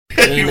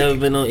ain't never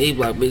been on E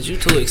Block, bitch. You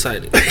too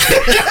excited.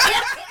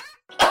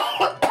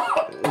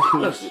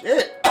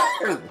 Shit.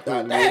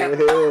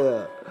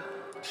 Yeah.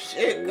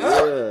 Shit,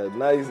 God. Yeah,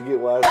 now you get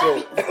why I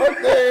said.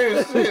 Fuck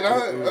that shit. I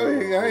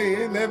ain't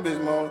hitting that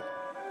bitch, man.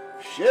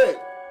 Shit.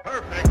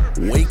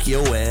 Wake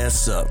your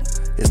ass up.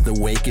 It's the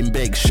Wake and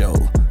Bake Show,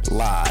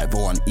 live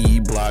on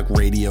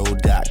eblockradio.com.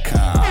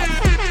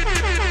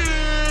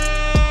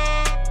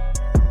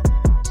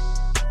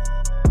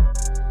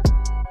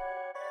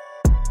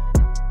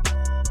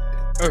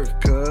 Earth,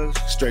 cuz.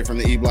 Straight from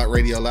the E-Block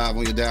Radio live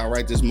on your dial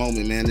right this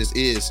moment, man. This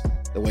is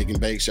the Wake and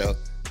Bake Show.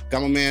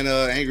 Got my man,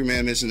 Angry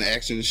Man, missing the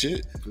action and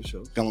shit. For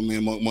sure. Got my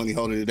man, Money,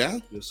 holding it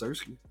down. Yes, sir.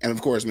 And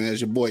of course, man,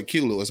 it's your boy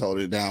Q Lewis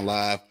holding it down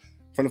live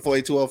from the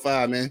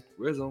 48205, man.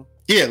 Red Zone.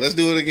 Yeah, let's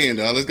do it again,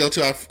 dog. Let's go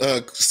to our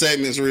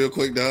segments real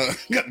quick, dog.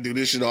 Got to do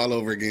this shit all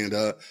over again,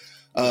 dog.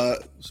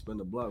 Spin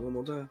the block one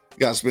more time.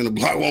 Got to spin the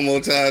block one more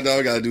time,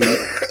 dog. Got to do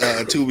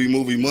Tubi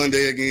Movie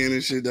Monday again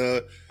and shit,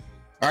 dog.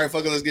 All right,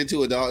 fuck it, let's get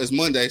to it, dog. It's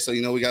Monday, so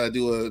you know we got to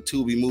do a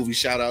Tubi movie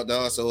shout out,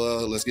 dog. So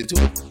let's get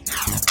to it.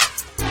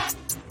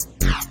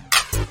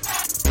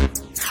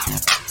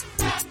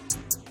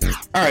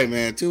 All right,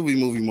 man. Tubi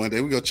Movie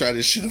Monday. We're going to try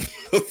this shit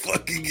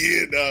fucking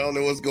again, dog. I don't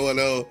know what's going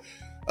on.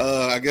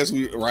 I guess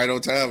we right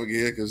on time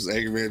again because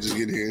Angry Man just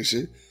getting here and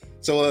shit.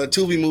 So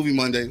Tubi Movie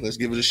Monday. Let's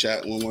give it a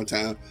shot one more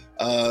time.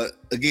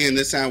 Again,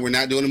 this time we're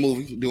not doing a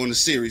movie. We're doing a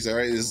series, all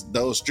right? It's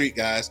Those Street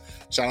Guys.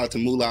 Shout out to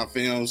Mulan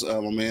Films.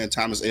 My man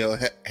Thomas L.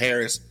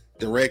 Harris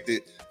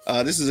directed.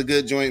 This is a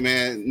good joint,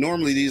 man.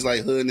 Normally these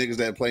like hood niggas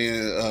that play in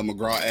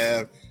McGraw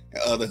Ave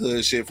and other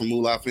hood shit from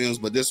Mulan Films,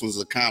 but this one's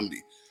a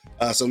comedy.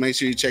 So make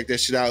sure you check that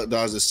shit out.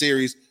 It's a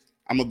series.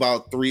 I'm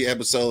about 3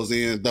 episodes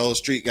in, Those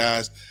Street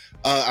Guys.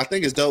 I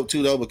think it's dope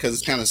too, though, because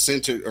it's kind of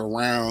centered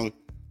around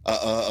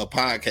a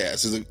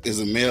podcast. It's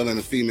a male and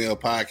a female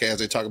podcast.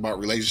 They talk about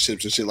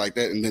relationships and shit like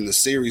that. And then the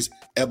series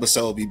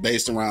episode be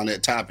based around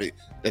that topic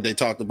that they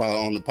talked about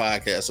on the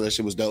podcast. So that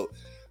shit was dope.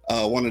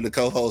 One of the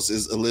co-hosts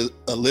is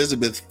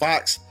Elizabeth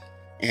Fox.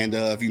 And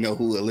if you know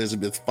who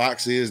Elizabeth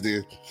Fox is,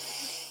 then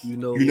you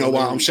know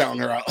why I'm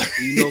shouting her out.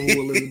 You know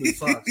who Elizabeth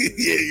Fox is.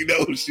 Yeah, you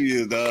know who she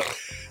is, dog.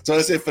 So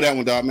that's it for that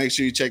one, dog. Make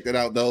sure you check that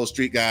out. Those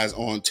Street Guys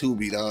on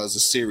Tubi, dog. It's a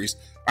series.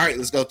 All right,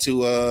 let's go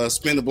to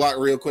Spin the Block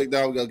real quick,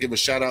 dog. We're going to give a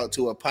shout out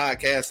to a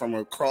podcast from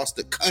across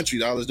the country,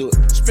 dog. Let's do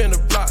it. Spin the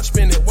block,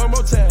 spin it one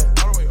more time.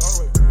 All the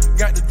way.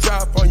 Got the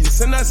drop on you,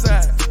 send that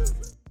side.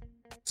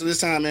 So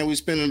this time, man, we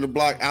spinning the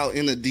block out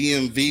in the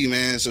DMV,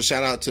 man. So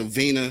shout out to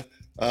Vina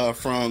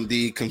from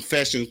the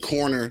Confession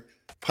Corner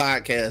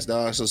podcast,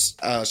 dog. So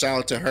shout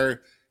out to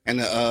her and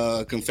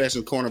the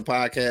Confession Corner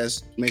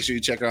podcast. Make sure you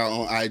check her out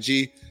on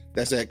IG.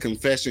 That's at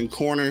Confession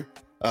Corner.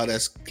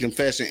 That's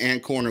Confession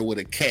and Corner with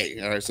a K.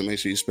 All right, so make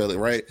sure you spell it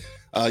right.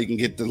 You can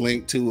get the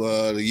link to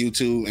the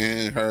YouTube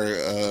and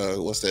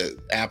her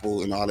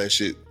Apple and all that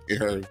shit in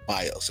her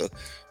bio. So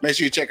make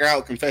sure you check her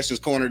out, Confessions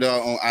Corner,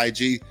 dog, on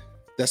IG.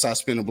 That's how I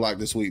spin the block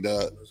this week,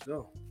 dog. Let's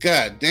go.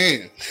 God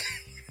damn.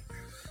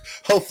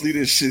 Hopefully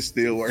this shit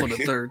still working. For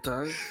the third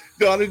time.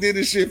 No, I did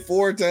this shit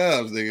 4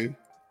 times, nigga.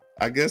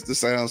 I guess the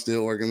sound's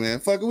still working, man.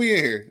 Fuck, we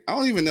in here. I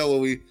don't even know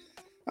what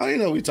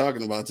we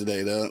talking about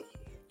today, dog.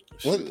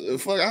 What the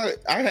fuck?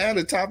 I had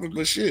a topic,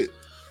 but shit.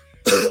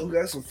 We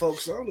got some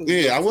folks on.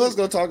 Yeah, I was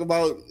gonna talk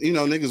about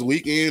niggas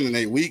weekend and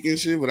they week and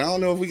shit, but I don't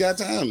know if we got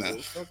time now.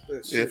 Fuck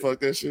that shit. Yeah, fuck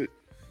that shit.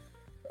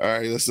 All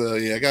right, let's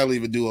I gotta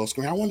leave a duo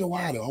screen. I wonder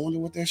why though. I wonder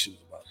what that shit is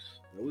about.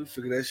 We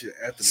figure that shit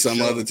after some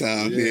show. other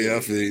time. Yeah,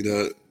 I feel you,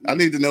 dog. I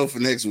need to know for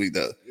next week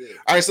though. Yeah.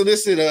 All right, so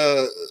this is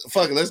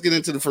fuck it. Let's get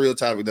into the for real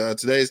topic, dog.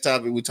 Today's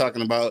topic we're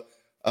talking about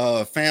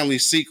family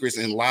secrets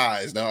and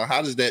lies, dog.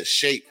 How does that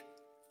shape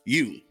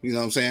you? You know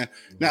what I'm saying?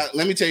 Now,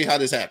 let me tell you how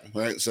this happened,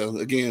 right? So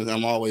again,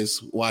 I'm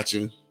always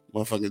watching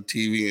motherfucking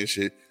TV and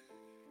shit.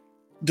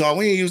 Dog,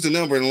 we ain't used the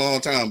number in a long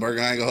time, Burger.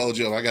 I ain't gonna hold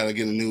you up. I gotta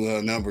get a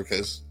new number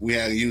because we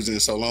hadn't used it in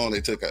so long. They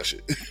took our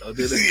shit. Oh,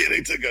 did they? Yeah,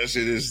 they took our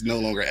shit. It's no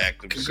longer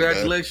active.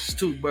 Congratulations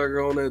too,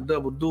 Burger, on that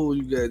double duel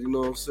you got. You know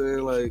what I'm saying?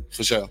 Like,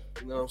 for sure.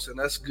 You know what I'm saying?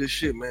 That's good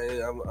shit,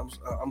 man.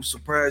 I'm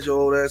surprised your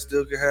old ass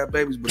still can have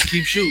babies, but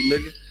keep shooting,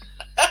 nigga.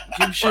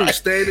 Keep shooting. Right.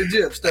 Stay in the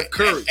gym. Steph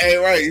Curry. Hey,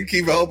 right. You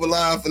keep hope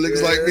alive for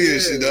niggas like me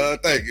and shit, dog.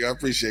 Thank you. I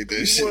appreciate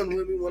that shit. You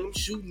with me when I'm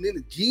shooting in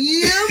the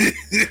gym.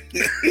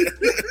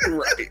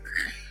 Right.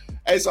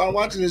 Hey, so I'm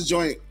watching this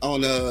joint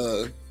on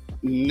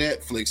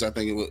Netflix. I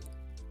think it was.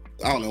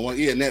 I don't know.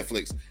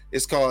 Netflix.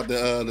 It's called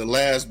The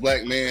Last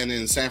Black Man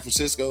in San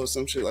Francisco or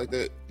some shit like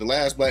that. The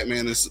Last Black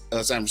Man in San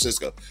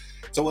Francisco.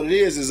 So what it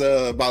is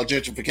about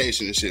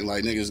gentrification and shit.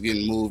 Like niggas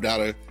getting moved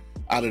out of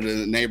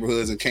the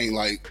neighborhoods and can't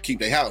like keep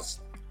their house.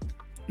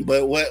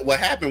 But what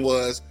happened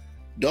was,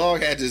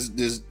 dog had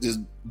this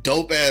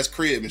dope ass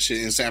crib and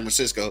shit in San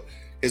Francisco.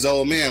 His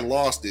old man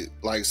lost it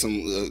like some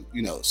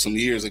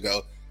years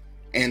ago,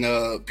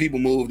 and people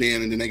moved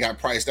in and then they got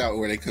priced out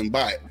where they couldn't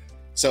buy it.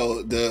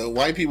 So the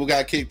white people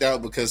got kicked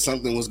out because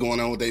something was going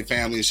on with their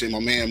family and shit. My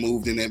man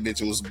moved in that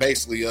bitch and was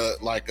basically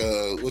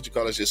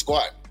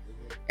squat.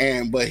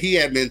 But he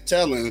had been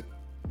telling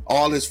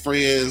all his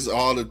friends,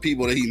 all the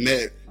people that he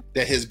met,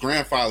 that his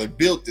grandfather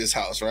built this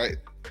house, right?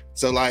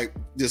 So like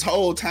this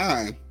whole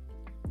time,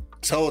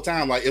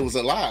 like it was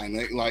a lie.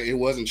 Like it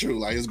wasn't true.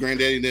 Like his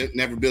granddaddy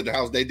never built the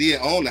house. They did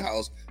own the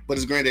house, but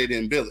his granddaddy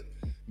didn't build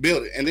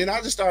it. And then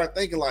I just started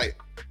thinking like,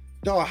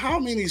 dog, how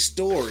many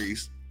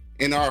stories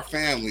in our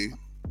family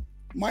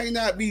might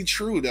not be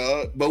true,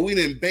 dog, but we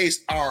didn't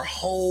base our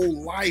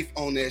whole life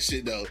on that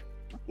shit, though.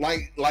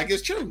 Like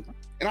it's true.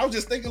 And I was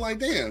just thinking like,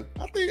 damn,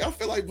 I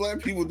feel like black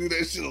people do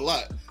that shit a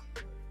lot.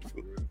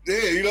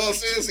 Yeah, you know what I'm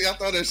saying? See, I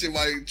thought that shit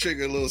might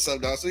trigger a little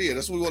something down. So yeah,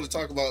 that's what we want to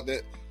talk about,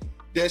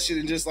 that shit,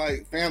 and just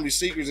like family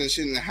secrets and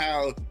shit, and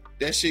how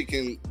that shit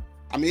can,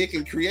 I mean, it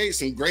can create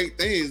some great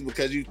things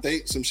because you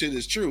think some shit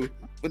is true,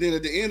 but then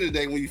at the end of the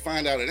day, when you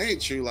find out it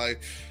ain't true,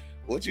 like,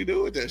 what you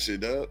do with that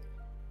shit, dog?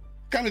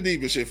 Kind of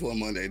deep and shit for a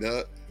Monday,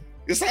 dog.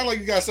 It sounds like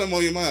you got something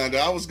on your mind,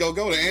 dog. I was gonna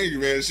go to Angry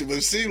Man and shit, but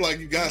it seemed like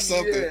you got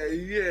something.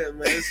 Yeah,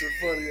 man. It's a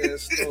funny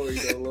ass story,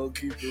 though. Low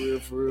key,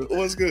 for real.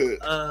 What's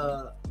good?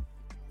 I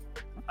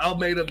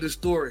made up this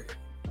story.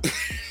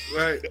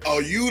 Right. Oh,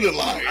 you the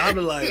liar. I'm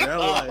the liar.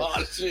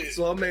 Oh, shit.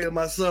 So I made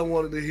my son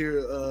wanted to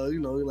hear,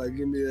 like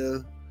give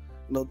me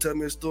tell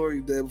me a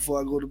story there before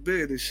I go to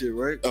bed and shit,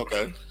 right?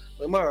 Okay.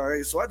 I'm all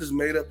right. So I just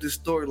made up this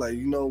story. Like,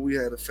 we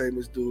had a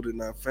famous dude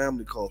in our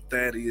family called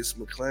Thaddeus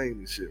McClain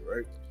and shit,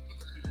 right?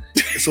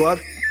 So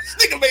this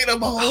nigga made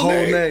up a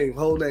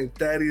whole name,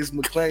 Thaddeus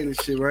McClain and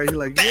shit, right? He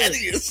like,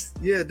 Thaddeus.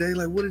 Yeah, they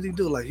like, what did he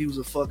do? Like, he was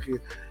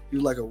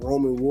like a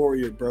Roman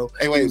warrior, bro.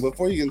 Hey, wait,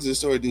 before you get into the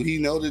story, do he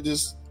know that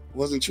this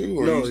wasn't true?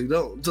 Or no, he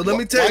don't. So let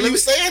me tell you. Why you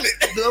saying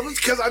it?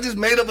 Because I just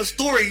made up a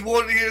story. He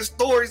wanted to hear a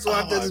story, so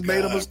I just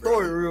made up a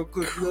story real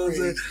quick. You know what I'm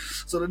saying?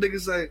 So the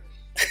nigga say,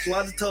 so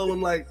I just told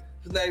him like,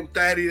 his name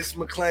Thaddeus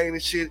McClain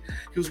and shit.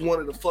 He was one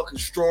of the fucking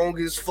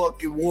strongest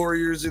fucking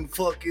warriors in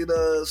fucking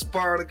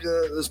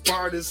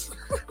Spartacus.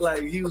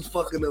 Like he was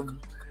fucking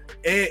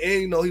and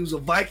he was a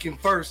Viking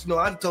first.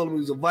 I told him he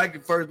was a Viking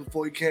first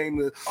before he came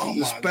to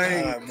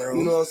Spain. God, bro.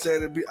 You know what I'm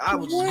saying? I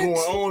was just going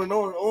on and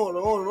on and on and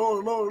on and on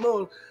and on and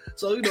on.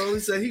 So he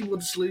said he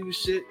went to sleep and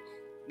shit.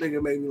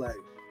 Nigga made me like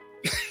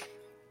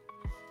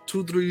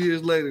 2-3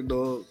 years later,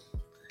 dog.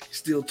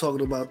 Still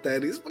talking about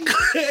Thaddeus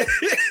McClain.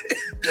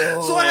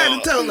 So I had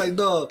to tell him, like,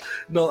 dog,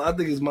 no, I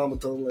think his mama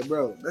told him, like,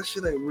 bro, that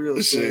shit ain't real.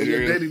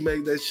 Your daddy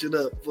made that shit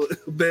up for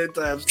a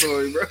bedtime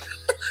story, bro.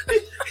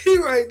 He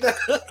right now.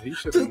 He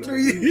should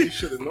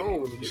have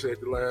known when he said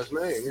the last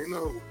name. You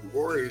know,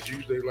 warriors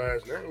use their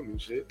last name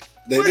and shit.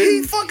 But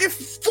he fucking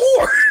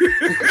 4.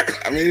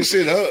 I mean,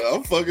 shit,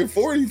 I'm fucking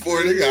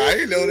 44, nigga. I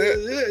didn't know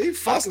that.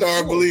 Yeah, I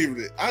started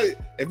believing it.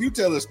 If you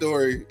tell a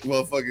story,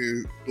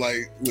 motherfucker,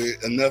 like,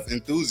 with enough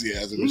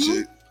enthusiasm and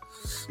shit.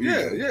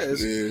 Yeah.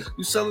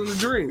 You selling the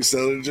dream. You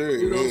selling the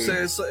dream. You know what I'm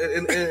saying? So,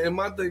 and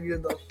my thing is,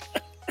 though,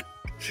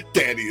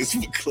 Thaddeus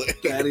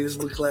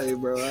McClain,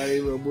 bro. I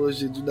ain't even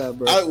bullshit you not,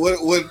 bro.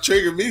 What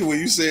triggered me when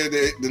you said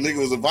that the nigga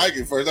was a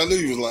Viking first, I knew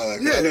you was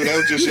lying. Yeah. I knew that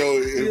was just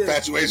your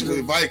infatuation with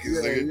the Vikings,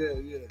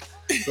 nigga. Yeah.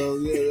 So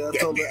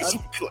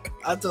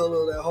I told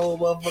her that whole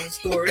motherfucking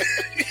story.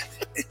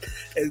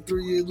 And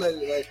 3 years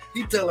later, like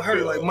he telling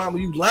her, like, "Mama,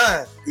 you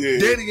lying. Yeah.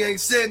 Daddy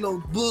ain't said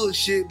no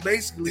bullshit."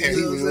 Basically,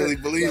 he was really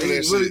believing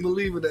that shit. Really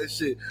believing that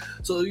shit.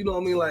 So you know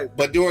what I mean, like.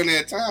 But during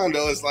that time,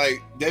 though, it's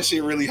like that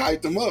shit really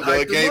hyped him up.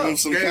 It gave him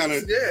some kind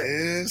of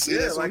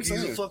like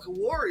he's a fucking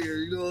warrior.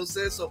 You know what I'm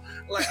saying? So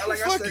like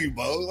fuck I said, you,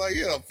 Bo. Like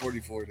I'm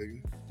 44,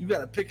 nigga. You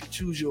gotta pick and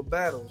choose your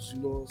battles.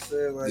 You know what I'm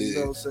saying? Like you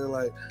know what I'm saying?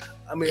 Like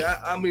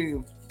I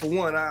mean. For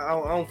one,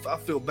 I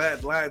feel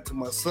bad lying to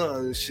my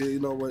son and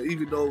shit, but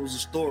even though it was a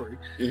story,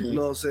 you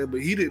know what I'm saying? But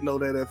he didn't know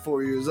that at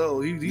 4 years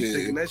old. He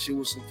thinking that shit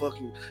was some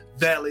fucking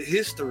valid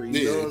history,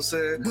 you know what I'm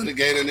saying? But it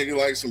gave that nigga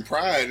like some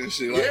pride and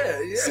shit. Like,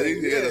 that's what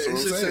I'm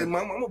saying. Saying,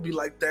 I'm gonna be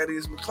like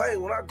Thaddeus McClain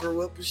when I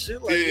grow up and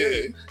shit. Like,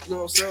 you know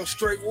what I'm saying? I'm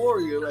straight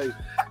warrior. Like,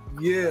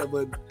 yeah,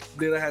 but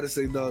then I had to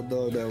say, dog,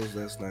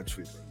 that's not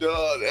true.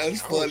 Dog,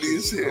 that's funny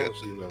as hell. I don't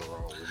see nothing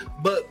wrong with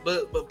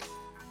it. But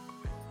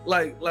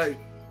like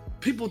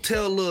people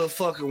tell little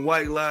fucking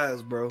white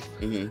lies, bro,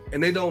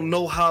 and they don't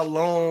know how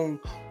long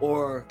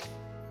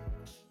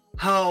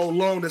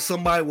that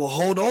somebody will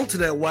hold on to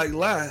that white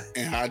lie,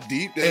 and how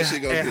deep that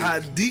shit gonna get. And how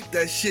deep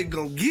that shit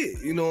gonna get.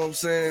 You know what I'm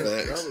saying?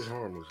 That was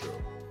harmless,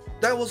 though.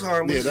 That was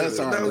harmless. Yeah, that's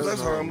harmless.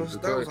 That's harmless.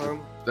 That was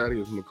harmless.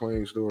 Thaddeus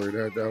McClain story.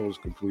 That was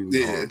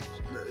completely harmless.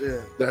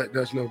 Yeah.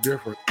 That's no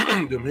different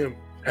than him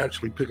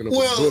actually picking up a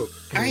book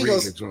and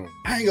reading it to him.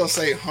 I ain't gonna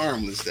say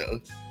harmless though.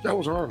 That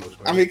was harmless,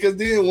 man. I mean, because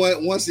then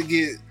once it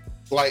get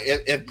like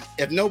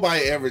if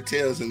nobody ever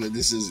tells him that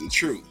this isn't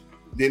true,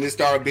 then it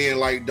started being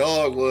like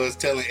Dog was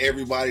telling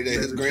everybody that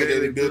his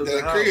granddaddy built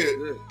that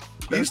crib.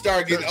 Yeah. You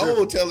start getting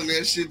old telling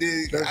that shit.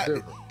 Then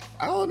different.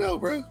 I don't know,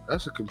 bro.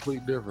 That's a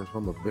complete difference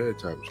from a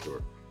bedtime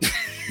story.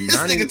 This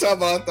nigga talking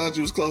about I thought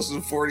you was closer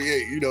to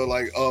 48.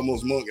 Like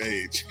almost monk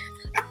age.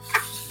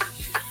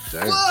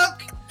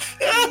 Fuck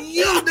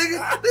you,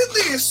 nigga. This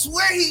nigga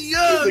swear he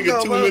young. This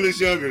nigga 2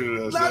 minutes younger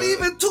than us. Not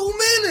even 2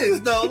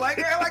 minutes though. Like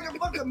a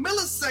fucking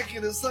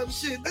millisecond or some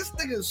shit. This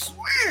nigga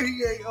swear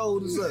he ain't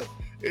old as up.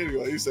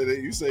 Anyway, you say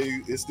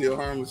it's still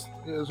harmless.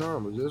 Yeah, it's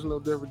harmless. There's no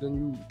different than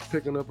you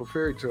picking up a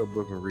fairy tale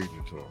book and reading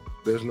it to them.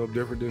 There's no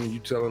different than you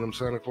telling them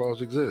Santa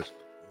Claus exists.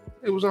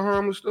 It was a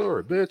harmless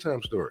story,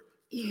 bedtime story.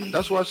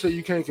 That's why I say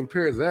you can't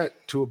compare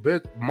that to a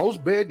bed.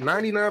 Most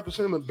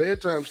 99% of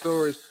bedtime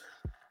stories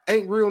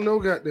ain't real no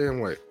goddamn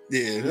way.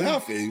 Yeah, I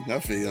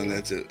feel you on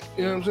that too.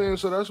 You know what I'm saying?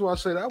 So that's why I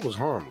say that was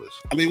harmless.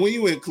 I mean, when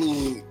you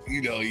include,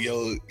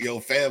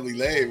 your family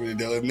name in it,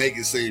 though, it make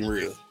it seem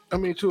real. I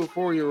mean, to a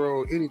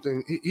 4-year-old,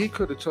 anything, he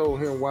could have told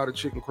him why the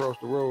chicken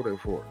crossed the road at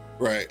 4.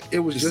 Right. It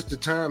was just the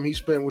time he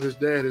spent with his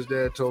dad. His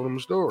dad told him a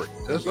story.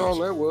 That's all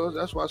that was.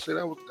 That's why I say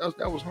that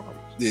was harmless.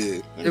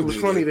 Yeah. It was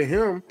funny to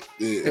him,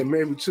 and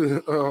maybe to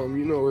his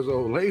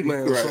old lady.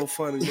 Man, right. so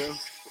funny, man.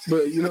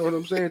 But you know what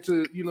I'm saying?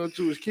 To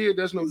his kid,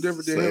 that's no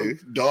different than him.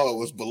 Dog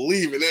was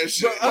believing that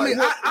shit. But, I mean,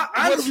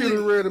 what if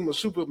you read him a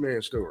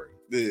Superman story?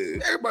 Yeah.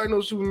 Everybody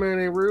knows Superman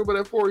ain't real, but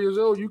at 4 years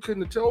old, you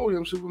couldn't have told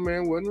him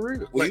Superman wasn't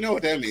real. Well, you know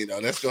what that means,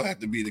 though. That's gonna have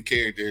to be the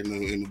character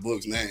in the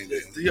book's name.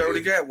 You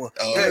already got one.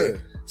 Oh, hey,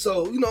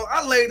 so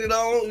I laid it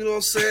on. You know what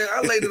I'm saying?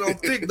 I laid it on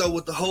thick though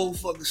with the whole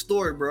fucking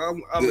story, bro.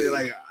 I mean,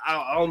 like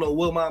I don't know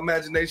where my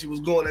imagination was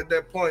going at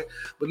that point,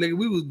 but nigga,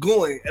 we was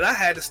going, and I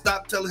had to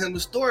stop telling him the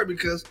story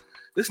because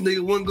this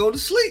nigga wouldn't go to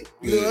sleep.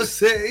 You know what I'm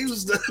saying? He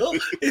was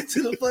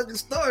into the fucking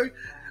story.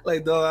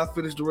 Like, dog, I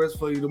finished the rest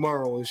for you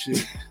tomorrow and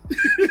shit.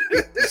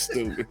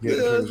 Stupid. You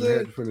had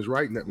to finish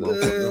writing that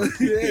motherfucker.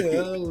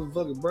 Yeah, I was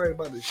fucking brain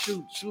about to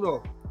shoot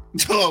on.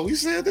 Dog, we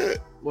said that.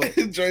 What?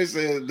 Dre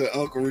said the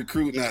uncle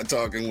recruit not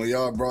talking when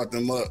y'all brought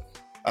them up.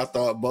 I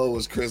thought Bo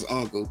was Chris'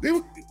 uncle.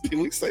 Did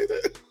we say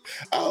that?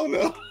 I don't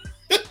know.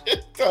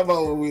 Talk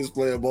about when we was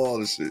playing ball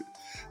and shit.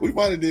 We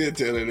probably did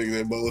tell that nigga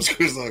that Bo was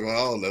Chris' uncle. I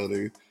don't know,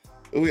 nigga.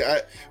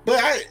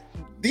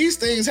 These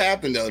things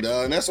happen though,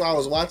 and that's why I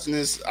was watching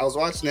this. I was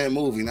watching that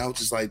movie, and I was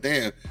just like,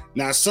 damn.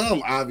 Now, some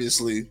lies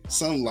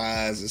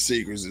and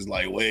secrets is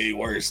like way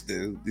worse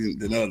than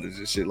others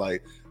and shit.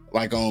 Like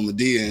on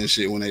Medea and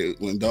shit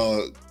when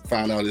Dog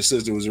found out his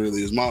sister was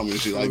really his mom and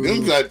shit. Like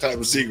them type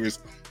of secrets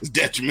is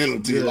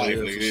detrimental to your life,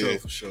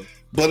 nigga. For sure.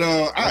 But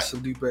that's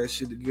some deep ass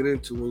shit to get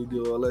into when you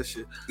do all that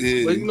shit.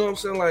 Yeah. But you know what I'm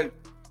saying, like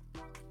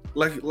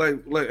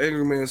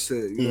Angry Man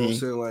said, you know what I'm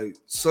saying? Like,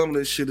 some of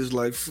this shit is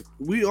like,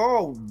 we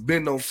all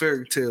been on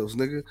fairy tales,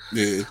 nigga.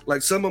 Yeah.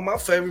 Like, some of my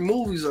favorite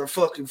movies are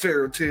fucking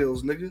fairy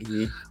tales, nigga.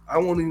 Yeah. I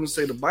won't even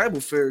say the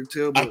Bible fairy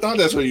tale, but I thought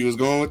that's where you was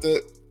going with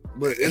that.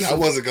 But And I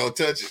wasn't gonna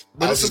touch it.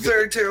 But it's a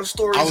fairy tale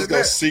story. I was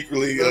gonna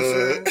secretly, You know what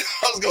I'm saying?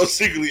 I was gonna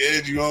secretly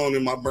edge you on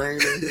in my brain.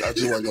 I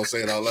just wasn't gonna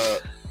say it out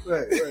loud.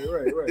 Right.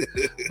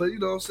 But you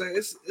know what I'm saying?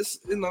 It's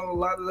a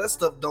lot of that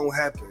stuff don't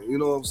happen. You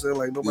know what I'm saying?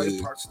 Like,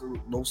 nobody parts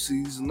no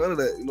seas and none of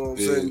that. You know what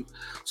I'm saying?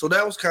 So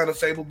that was kind of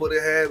fable, but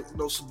it had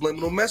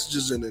subliminal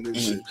messages in it and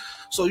shit.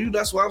 So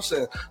that's what I'm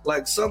saying.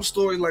 Like, some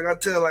stories, like I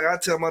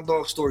tell my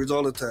dog stories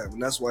all the time,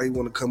 and that's why he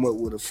want to come up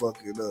with a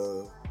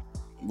fucking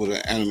with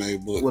an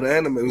anime book. With an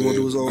anime, he want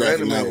to do his own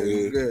anime. Novel,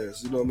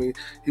 Yes, you know what I mean.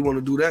 He want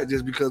to do that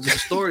just because of the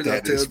stories I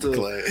tell to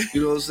him.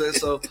 You know what I'm saying?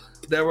 So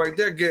that right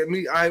there got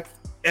me.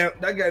 That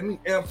got me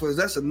amped.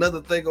 That's another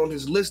thing on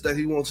his list that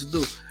he wants to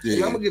do. Yeah.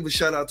 And I'm gonna give a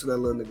shout out to that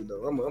little nigga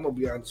though. I'm gonna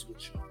be honest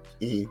with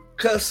you.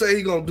 Cuz say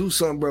he gonna do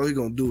something, bro. He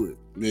gonna do it.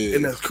 Yeah.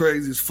 And that's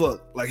crazy as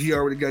fuck. Like, he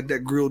already got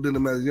that grilled in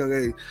him at a young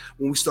age.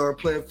 When we started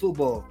playing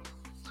football,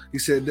 he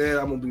said, "Dad,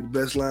 I'm gonna be the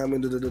best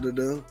lineman."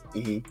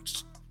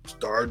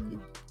 Start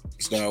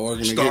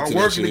working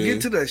to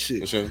get to that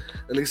shit. Sure.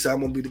 And he said,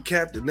 "I'm gonna be the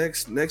captain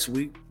next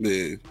week."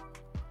 Yeah.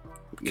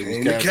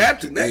 And the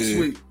captain next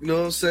week. You know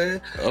what I'm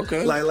saying?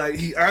 Okay. Like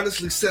he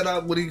honestly set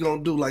out what he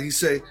gonna do. Like he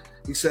say,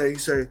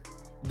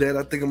 "Dad,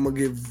 I think I'm gonna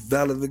get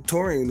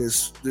valedictorian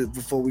this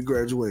before we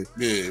graduate."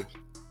 Yeah.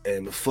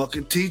 And the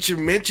fucking teacher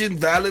mentioned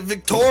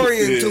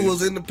valedictorian to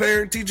us in the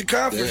parent-teacher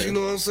conference. Yeah. You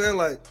know what I'm saying?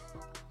 Like,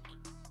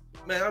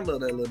 man, I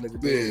love that little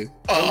nigga. Yeah.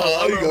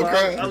 You gonna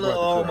cry? I love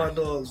all my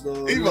dogs,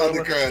 dog. He about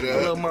to cry,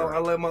 dog. I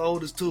love my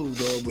oldest too,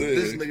 dog. But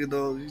this nigga,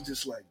 dog, he's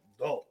just like,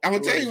 dog. I'm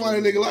gonna tell you why a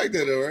nigga like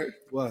that, though, right?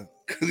 Why?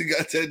 Because he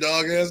got that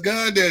dog ass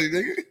goddaddy,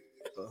 nigga.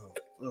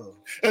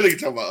 That nigga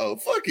talking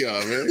about, fuck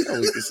y'all, man.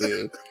 I'm weak as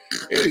hell.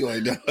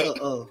 Anyway,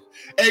 dog.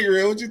 Hey,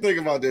 Grill, what you think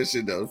about that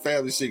shit, though?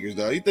 Family secrets,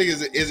 dog. You think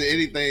is it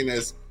anything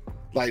that's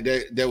like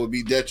that would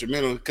be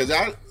detrimental? Because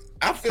I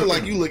feel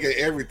like you look at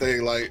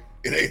everything like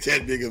it ain't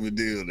that big of a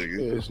deal, nigga.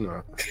 Yeah, it's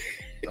not.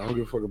 I don't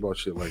give a fuck about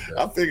shit like that.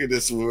 I figured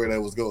this is where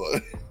that was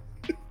going.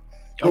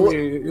 I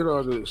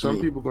mean, some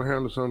people can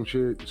handle some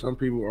shit. Some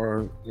people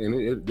are,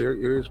 and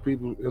there is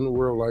people in the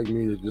world like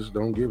me that just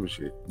don't give a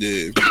shit.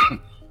 Yeah.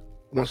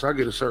 Once I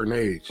get a certain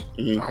age,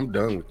 I'm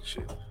done with the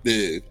shit.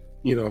 Yeah.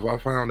 You know, if I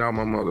found out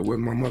my mother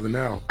wasn't my mother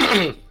now,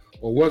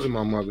 or wasn't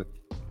my mother,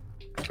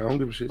 I don't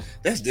give a shit.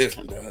 That's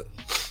different, dog.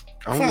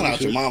 I found out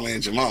your mama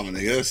ain't your mama,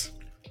 niggas.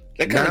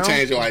 That kind of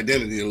changed your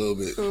identity a little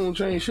bit. It don't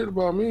change shit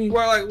about me.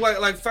 Well,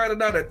 like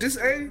finding out at this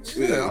age?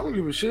 Yeah, I don't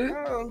give a shit.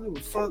 I don't give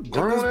a fuck.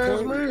 Grown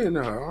ass man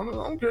now. I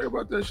don't care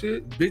about that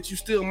shit. Bitch, you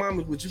still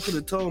mama, but you could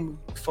have told me,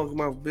 funky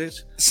mouth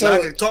bitch. So now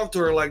I can talk to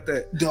her like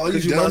that. Dog,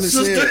 you dumb as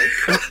hell.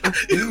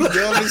 You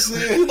dumb as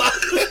hell.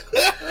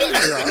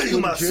 I You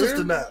my wouldn't sister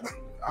care. now.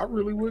 I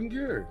really wouldn't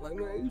care. Like,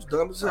 man, you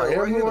dumb as hell. I am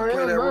Why you who had I to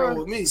play am that now. role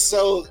with me?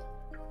 So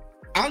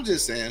I'm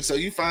just saying. So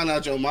you find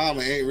out your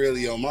mama ain't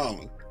really your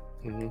mama.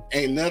 Mm-hmm.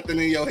 Ain't nothing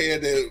in your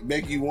head that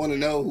make you want to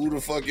know who the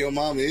fuck your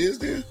mama is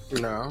then?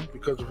 No,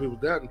 because if it was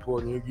that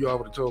important, you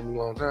already told me a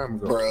long time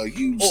ago. Bro,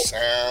 you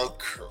sound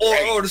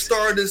crazy. Or the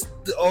start of this I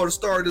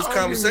don't give a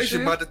conversation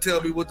shit. about to tell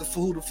me who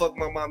the fuck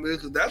my mama is,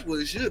 because that's what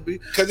it should be.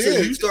 Cause So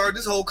you started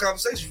this whole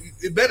conversation,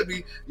 it better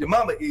be your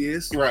mama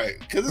is. right,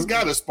 because it's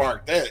got to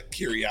spark that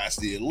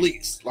curiosity at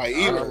least. Like, I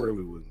even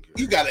really wouldn't care.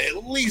 you got to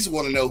at least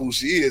want to know who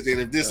she is. And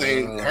if this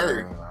ain't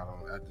her,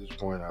 I don't. At this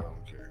point, I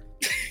don't care.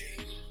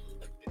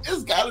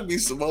 it's got to be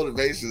some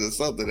motivation or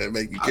something that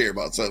make you care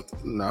about something.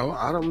 No,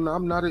 I don't.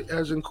 I'm not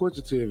as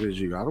inquisitive as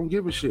you. I don't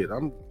give a shit.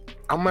 I'm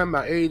at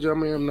my age I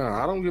am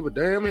now. I don't give a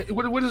damn.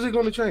 What is it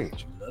going to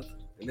change?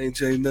 It ain't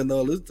changed nothing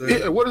all this time.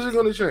 Yeah, what is it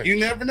going to change? You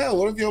never know.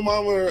 What if your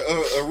mama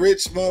a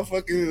rich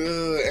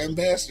motherfucking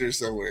ambassador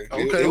somewhere?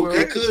 Okay,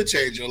 It could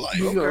change your life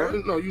You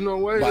know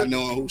what? by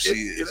knowing who she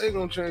It is. ain't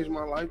gonna change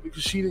my life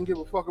because she didn't give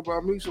a fuck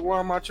about me. So why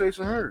am I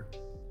chasing her?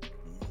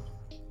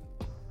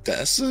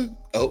 That's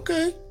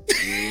okay.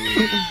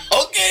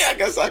 Okay, I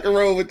guess I can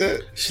roll with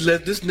that. She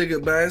let this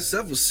nigga by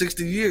himself for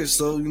 60 years,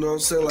 so you know what I'm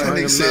saying? That Like,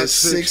 nigga am said not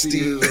 60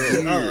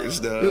 years, dog.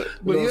 But You know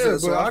what I'm yeah, saying?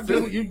 So but I I feel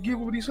get you get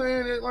what he's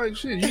saying. That like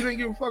shit, you didn't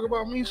give a fuck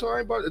about me, so I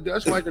ain't about.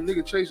 That's like a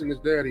nigga chasing his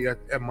daddy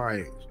at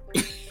my age.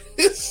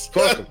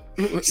 Fuck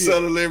him.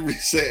 Celebrity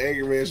said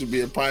Angry Man should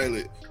be a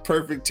pilot.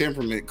 Perfect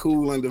temperament,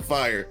 cool under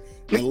fire.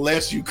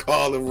 Unless you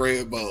call him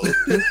Red Bull.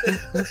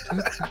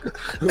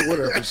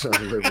 Whatever, son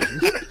of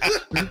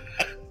a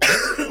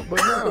But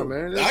nah,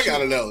 man. I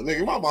gotta know,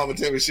 nigga. My mama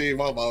tell me she ain't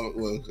my mama.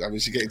 Well, I mean,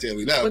 she can't tell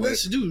me that. but But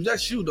that's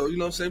you though. You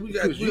know what I'm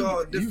saying? We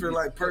all different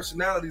like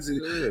personalities,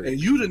 Yeah. and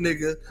you the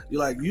nigga. You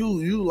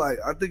like.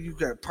 I think you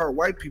got part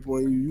white people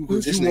in you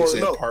because this you nigga want to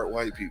said know. part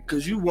white people.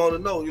 Because you want to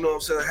know. You know what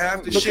I'm saying? Half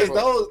the Because shit.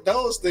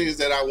 those things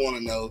that I want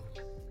to know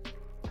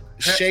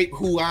shape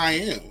who I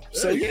am.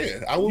 So yeah,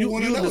 I would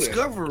want to You a know that.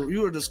 discoverer.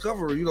 You a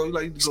discoverer. You know, you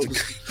like to go.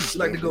 You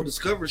like to go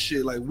discover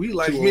shit. Like we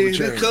like Too old me to and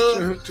change.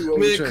 Cuz. Too old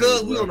Me to and change,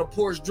 Cuz, we bro. on the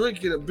porch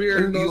drinking a beer.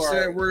 You know You what I'm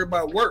are- saying? Worried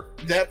about work.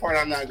 That part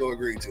I'm not gonna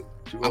agree to. Too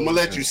I'm old gonna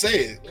let to you change. say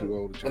it, Too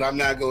old to but change. I'm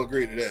not gonna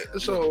agree to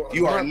that. So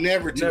You are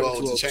never too never old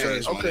too to old to change.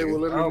 change. my Okay, nigga. well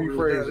let I me don't agree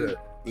with rephrase that.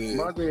 that. Yeah.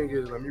 My thing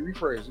is, let me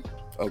rephrase it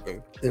Okay.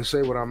 and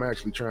say what I'm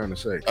actually trying to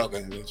say.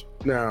 Okay. Bitch.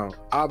 Now,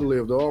 I've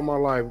lived all my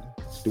life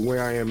the way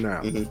I am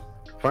now. Mhm.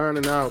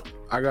 Finding out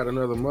I got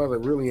another mother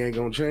really ain't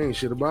gonna change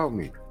shit about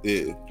me.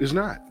 Yeah. It's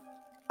not.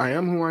 I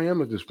am who I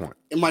am at this point.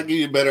 It might give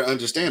you a better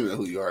understanding of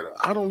who you are, though.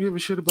 I don't give a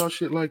shit about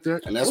shit like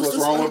that. And that's what's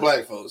wrong with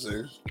black folks.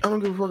 Man. I don't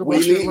give a fuck about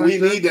We shit need like we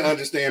that. need to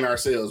understand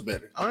ourselves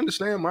better. I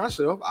understand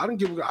myself. I can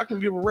give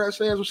a rat's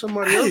ass with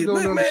somebody else Hey, don't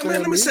man,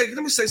 understand let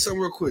me me. say something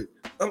real quick.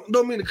 I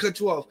don't mean to cut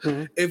you off.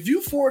 Mhm. If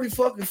you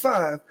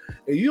 45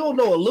 and you don't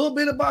know a little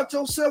bit about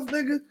yourself,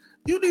 nigga,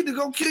 you need to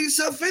go kill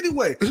yourself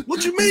anyway.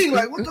 What you mean?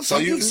 Like, what the So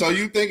fuck?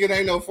 you think it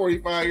ain't no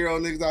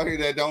 45-year-old niggas out here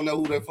that don't know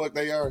who the fuck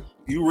they are?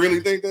 You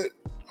really think that?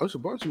 There's a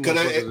bunch of 'Cause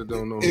they- motherfuckers that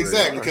don't know. who they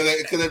Exactly. are.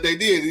 Because if they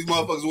did, these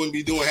motherfuckers wouldn't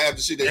be doing half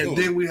the shit they and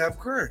doing. then we have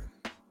crime.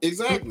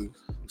 Exactly.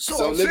 So,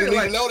 So I'm niggas saying, need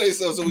like, to know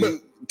themselves so we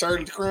can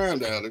turn the crime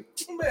down. man,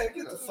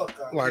 get the fuck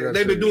out. Like I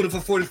They've been said. doing it for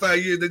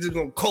 45 years. They just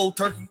gonna cold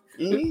turkey.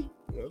 Mhm.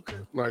 Okay.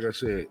 Like I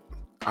said,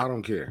 I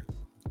don't care.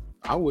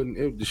 I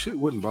wouldn't. The shit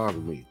wouldn't bother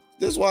me.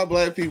 That's why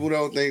black people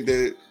don't think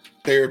that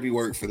therapy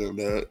work for them,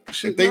 dog. They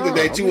Shit, think that nah,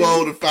 they I too mean-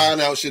 old to find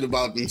out shit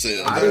about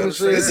themselves. I dog. didn't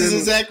say This is that.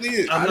 exactly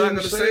it. I'm I not didn't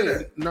gonna say say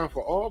that. Not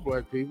for all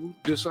black people.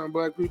 Just some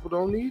black people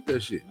don't need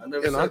that shit. I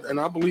never And said that. and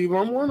I believe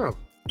I'm one of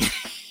them.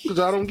 Because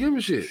I don't give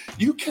a shit.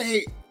 You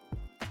can't,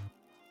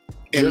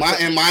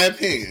 Yes, in my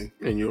opinion,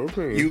 In your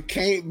opinion. you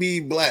can't be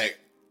black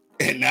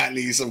and not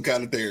need some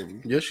kind of therapy.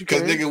 Yes, you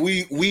Because can.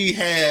 nigga, we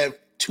have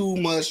too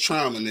much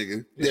trauma,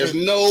 nigga. There's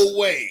Yeah. no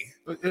way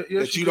Yes,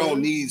 that you don't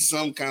can. need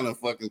some kind of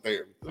fucking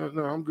therapy.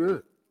 No, I'm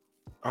good.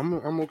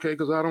 I'm okay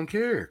because I don't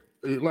care.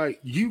 Like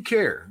you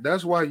care.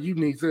 That's why you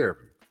need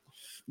therapy.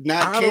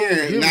 Not I don't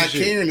caring, give a not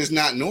shit. caring is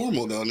not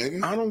normal though,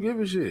 nigga. I don't give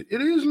a shit.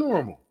 It is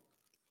normal.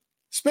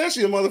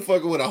 Especially a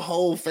motherfucker with a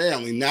whole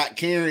family. Not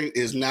caring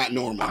is not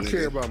normal. I nigga.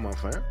 care about my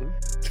family.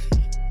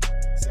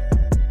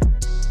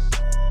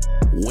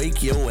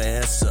 Wake your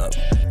ass up.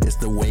 It's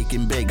the Wake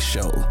and Bake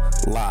Show,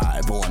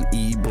 live on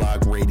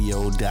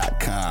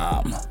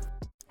eblockradio.com.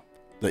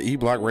 The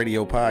eBlock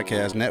Radio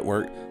Podcast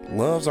Network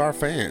loves our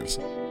fans,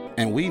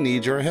 and we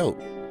need your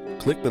help.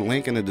 Click the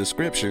link in the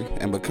description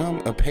and become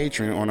a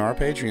patron on our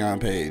Patreon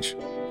page.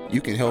 You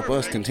can help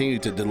us continue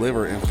to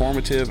deliver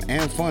informative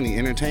and funny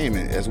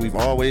entertainment as we've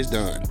always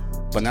done.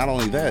 But not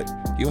only that,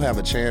 you'll have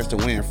a chance to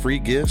win free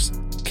gifts,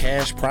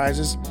 cash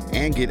prizes,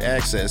 and get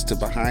access to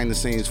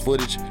behind-the-scenes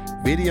footage,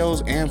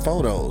 videos, and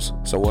photos.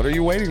 So what are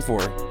you waiting for?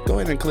 Go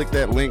ahead and click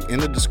that link in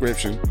the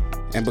description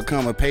and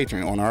become a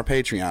patron on our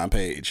Patreon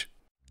page.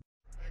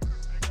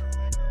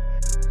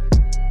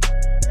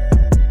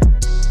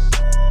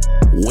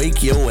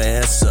 Wake your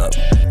ass up.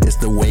 It's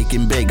the Wake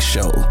and Bake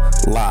Show,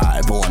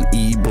 live on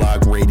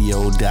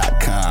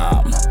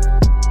eblockradio.com.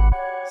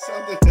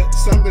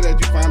 something that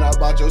you find out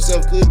about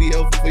yourself could be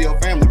helpful for your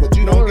family, but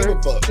you don't give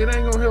a fuck. It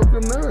ain't gonna help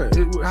them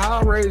none. How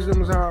I raised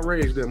them is how I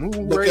raised them.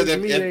 Who raised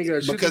me ain't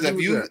got shit to do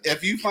with that.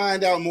 If you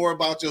find out more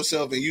about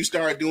yourself and you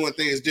start doing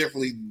things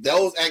differently,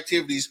 those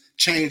activities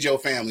change your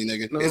family,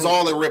 nigga. No. It's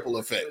all a ripple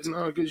effect.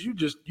 No, because you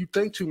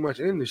think too much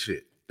into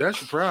shit. That's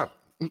the problem.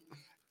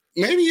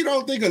 Maybe you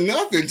don't think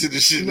enough into the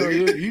shit,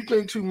 nigga. You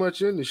think too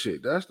much into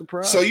shit. That's the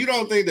problem. So you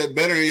don't think that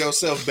bettering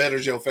yourself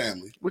betters your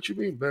family? What you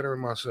mean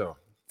bettering myself?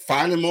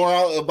 Finding more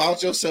out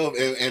about yourself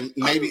and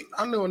maybe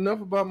I know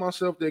enough about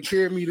myself that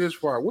carried me this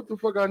far. What the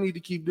fuck I need to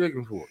keep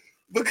digging for?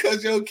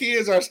 because your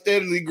kids are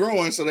steadily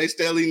growing, so they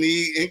steadily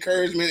need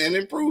encouragement and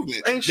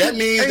improvement. That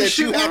means that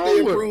you have to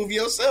improve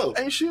yourself.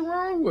 Ain't shit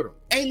wrong with them.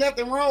 Ain't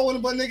nothing wrong with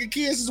them, but nigga,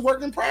 kids is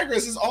work in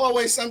progress. It's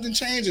always something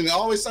changing,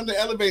 always something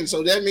elevating.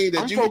 So that means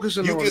that I'm you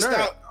focusing can on that.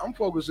 stop. I'm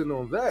focusing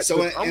on that.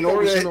 So I'm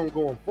focusing on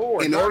going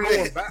forward. Not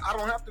going back. I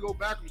don't have to go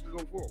backwards to go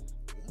forward.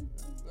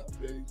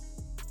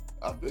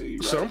 I feel you,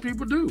 right? Some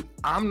people do.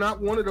 I'm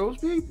not one of those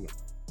people.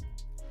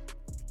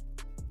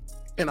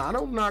 And I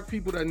don't knock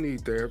people that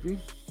need therapy.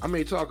 I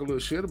may talk a little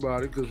shit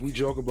about it because we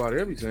joke about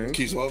everything.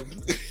 Keep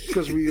smoking.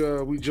 Because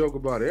we joke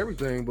about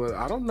everything, but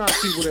I don't knock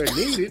people that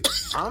need it.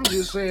 I'm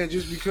just saying,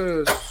 just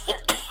because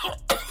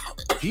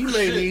he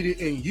may need it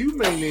and you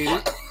may need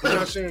it, I'm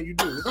not saying you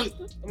do.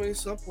 I mean, at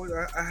some point,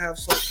 I have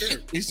self-care.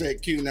 He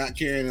said, "Q, not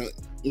caring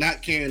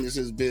is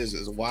his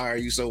business. Why are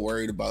you so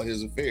worried about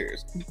his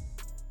affairs?"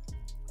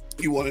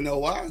 You want to know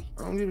why?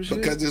 I don't give a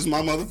shit. Because it's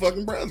my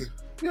motherfucking brother.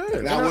 Yeah,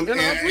 and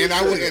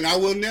I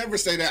will never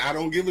say that I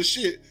don't give a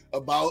shit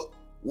about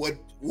what.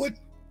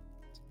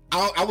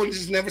 I would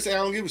just never say I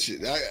don't give a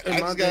shit. I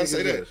just gotta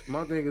say that.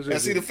 My thing is, and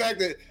see the fact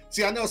that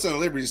I know some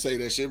liberties say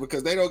that shit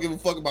because they don't give a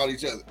fuck about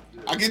each other.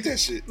 I get that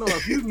shit. No,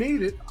 if you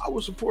need it, I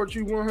will support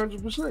you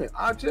 100%.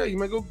 I tell you,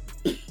 man, go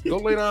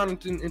lay down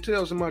and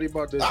tell somebody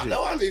about that shit. I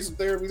know I need some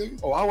therapy, nigga.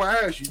 Oh, I will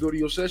ask you. Go to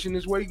your session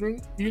this week,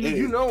 nigga.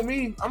 You know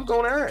me. I'm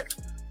gonna ask.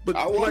 But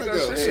I like go.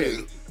 I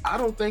said, I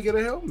don't think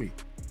it'll help me.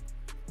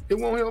 It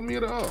won't help me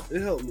at all.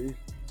 It helped me.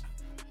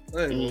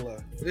 I ain't gonna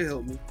lie. It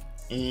helped me.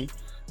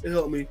 Mm-hmm. It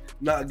helped me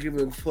not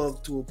giving a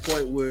fuck to a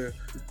point where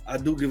I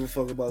do give a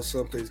fuck about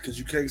some things, because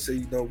you can't say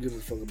you don't give a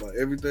fuck about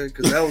everything,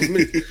 because that was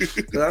me.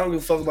 Because I don't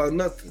give a fuck about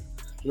nothing.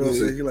 You know what I'm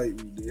saying? He like,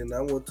 and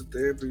I went to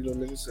therapy. You know,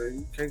 niggas say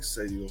you can't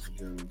say you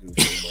don't give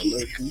a fuck about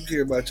nothing, because you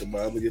care about your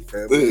mom and your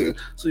family,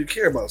 so you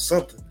care about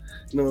something.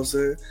 You know what I'm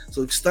saying?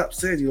 So stop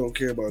saying you don't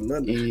care about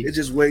nothing. It's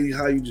just way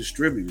how you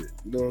distribute it.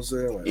 You know what I'm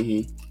saying?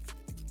 Like,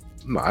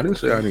 no, I didn't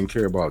say I didn't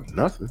care about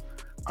nothing.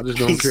 I just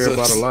don't care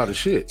about a lot of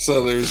shit.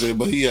 So Larry said,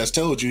 but he has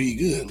told you he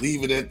good.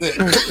 Leave it at that.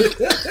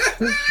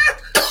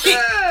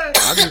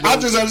 I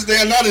just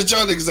understand now that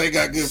y'all niggas ain't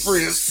got good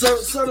friends.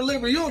 So the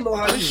Liberty, you don't know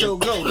how this show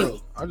go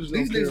though. I just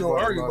These niggas don't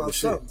argue about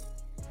something.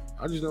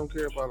 I just don't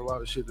care about a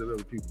lot of shit that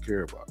other people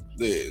care about.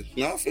 Yeah,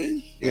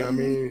 nothing. You know what I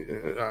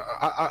mean?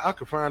 I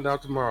could find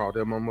out tomorrow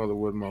that my mother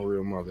wasn't my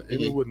real mother,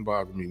 and it wouldn't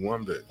bother me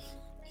one bit.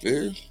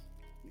 Yeah.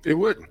 It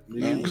wouldn't,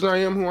 because I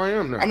am who I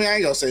am now. I mean, I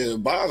ain't gonna say it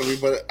would bother me,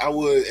 but I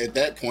would at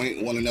that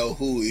point want to know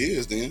who it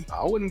is. Then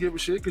I wouldn't give a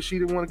shit because she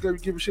didn't want to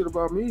give a shit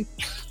about me.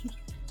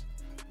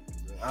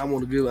 I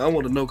want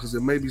to know because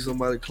it may be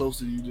somebody close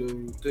to you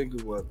than you think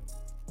it was.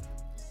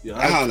 Yeah,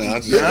 I don't know.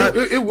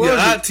 It was. Your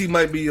auntie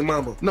might be your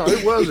mama. No,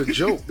 it was a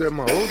joke that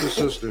my older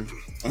sister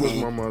was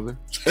my mother.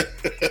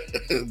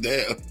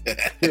 Damn. Yeah,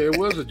 it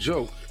was a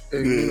joke,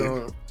 and you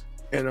know,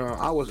 and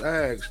I was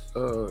asked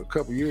a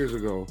couple years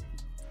ago.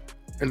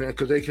 And then,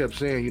 because they kept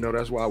saying, you know,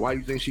 that's why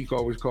you think she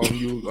always calling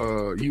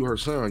you, you her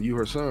son, you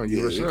her son,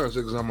 you her son?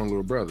 Because I'm my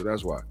little brother.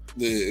 That's why.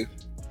 Yeah.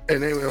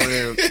 And they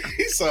went,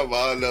 something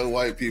I know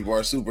white people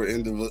are super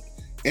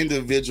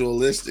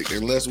individualistic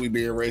unless we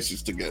being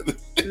racist together.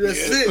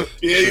 That's it.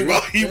 Yeah,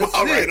 you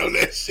all right on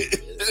that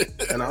shit.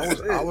 And I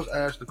was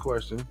asked the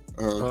question,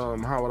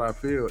 how would I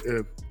feel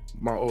if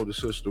my older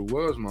sister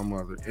was my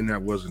mother and that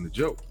wasn't a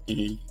joke?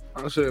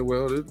 I said,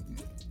 well,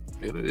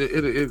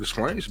 it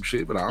explains some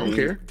shit, but I don't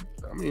care.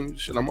 I mean,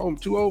 shit, I'm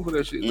too old for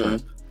that shit now.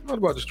 I'm not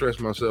about to stress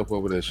myself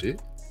over that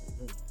shit.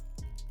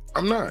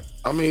 I'm not.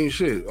 I mean,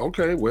 shit,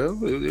 okay, well,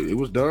 it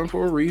was done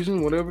for a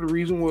reason. Whatever the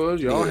reason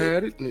was, y'all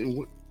had it.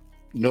 You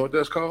know what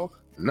that's called?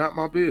 Not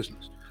my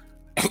business.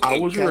 I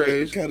was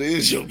raised. Kind of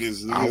is your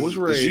business. I was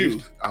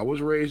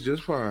raised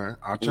just fine.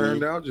 I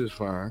turned out just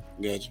fine.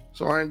 Gotcha.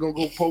 So I ain't gonna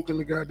go poking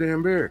the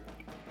goddamn bear.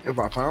 If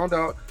I found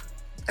out,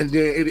 and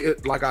then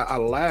it like I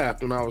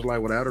laughed and I was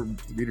like, well, that'll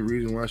be the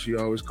reason why she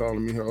always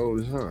calling me her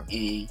oldest son.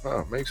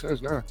 Oh, makes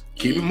sense now.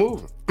 Keep it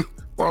moving.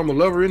 Well, I'm a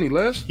lover any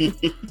less.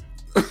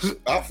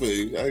 I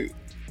feel you.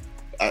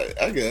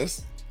 I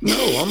guess. No,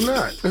 I'm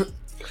not.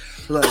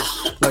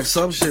 like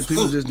some shit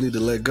people just need to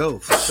let go.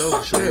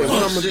 For sure. Yeah,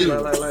 what I'm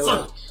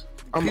gonna do?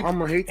 I'm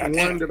gonna hate the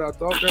one that I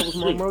thought that was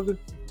my mother.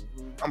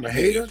 I'm a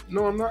hater.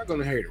 No, I'm not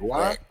gonna hate her.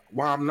 Why?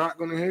 Why I'm not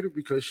gonna hate her?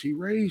 Because she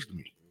raised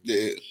me.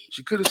 Yeah.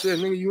 She could have said,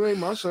 nigga, you ain't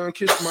my son,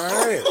 kiss my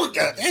ass. Oh,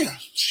 goddamn.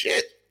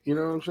 Shit. You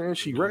know what I'm saying?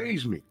 She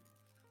raised me.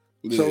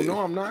 So no,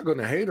 I'm not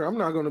gonna hate her. I'm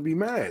not gonna be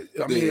mad.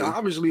 I mean,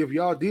 obviously, if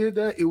y'all did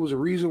that, it was a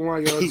reason why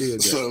y'all did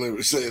that. So let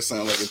me say it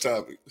sound like a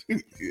topic.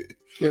 It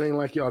ain't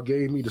like y'all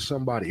gave me to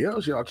somebody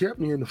else. Y'all kept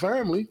me in the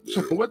family.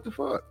 So what the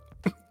fuck?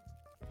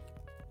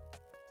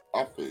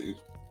 I feel you.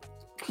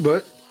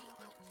 But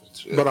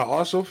I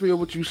also feel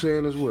what you're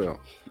saying as well.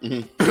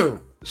 Mm-hmm.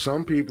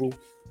 Some people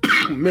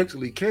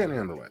mentally can't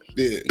handle that.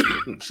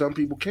 Yeah. Some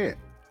people can't.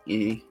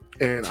 Mm-hmm.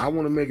 And I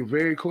want to make it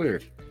very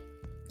clear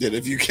that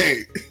if you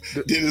can't,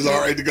 then it's all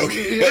right to go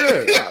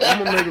get Yeah,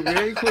 I'm gonna make it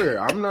very clear.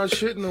 I'm not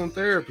shitting on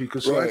therapy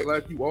because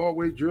like you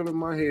always drilling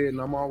my head and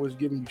I'm always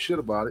giving you shit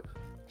about it.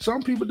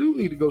 Some people do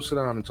need to go sit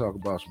down and talk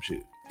about some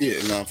shit.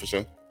 Yeah, no, for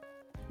sure.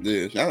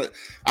 Yeah,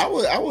 I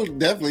would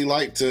definitely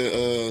like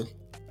to.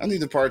 I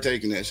need to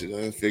partake in that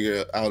shit.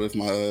 Figure out if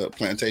my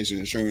plantation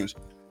insurance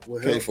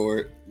pay for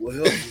it. What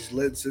helps is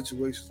letting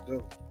situations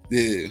go.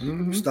 Yeah.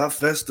 Mm-hmm. Stop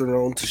festering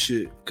on to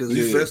shit. Because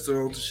you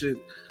fester on to shit,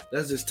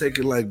 that's just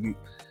taking like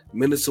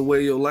minutes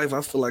away your life.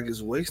 I feel like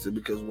it's wasted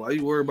because why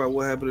you worry about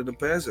what happened in the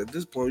past? At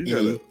this point, you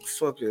gotta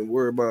fucking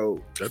worry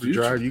about that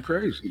drive you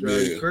crazy.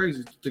 Drive you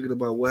crazy thinking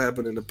about what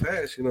happened in the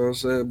past. You know what I'm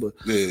saying? But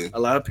a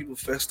lot of people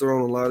fester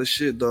on a lot of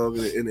shit, dog,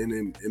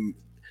 and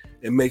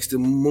it makes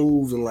them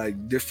move in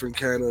like different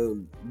kind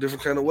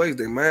of ways.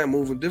 They mind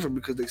moving different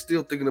because they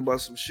still thinking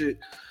about some shit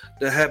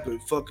that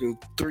happened fucking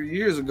 3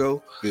 years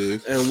ago. Yeah.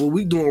 And what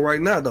we doing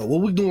right now, though? You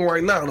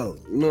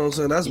know what I'm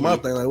saying? That's my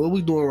thing. Like, what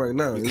we doing right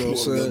now? You know what I'm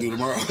saying? What we gonna do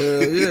tomorrow?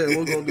 Yeah,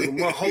 what we gonna do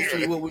tomorrow.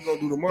 Hopefully, what we gonna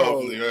do tomorrow.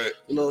 Hopefully, right.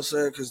 You know what I'm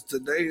saying? Because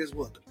today is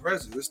what? The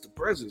present. It's the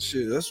present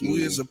shit. That's what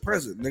is the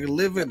present. Nigga,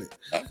 live in it.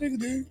 I think it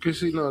did.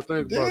 Because you know,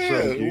 think about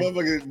something.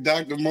 Motherfucking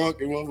Dr.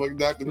 Monk and motherfucking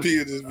Dr. P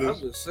in this bitch.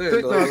 I'm just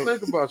saying,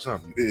 think about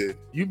something. Yeah.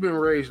 You've been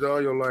raised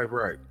all your life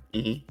right.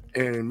 Mm-hmm.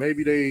 And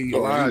maybe they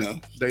lied. You know,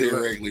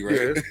 directly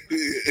right.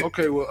 Yeah.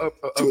 Okay, well,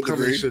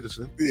 upcoming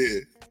citizen. Yeah.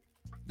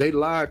 They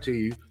lied to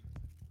you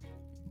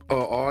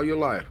all your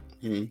life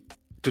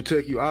to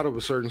take you out of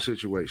a certain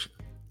situation,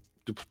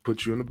 to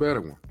put you in a better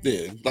one.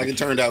 Yeah, like it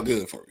turned out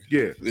good for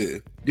you. Yeah.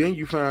 Then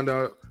you found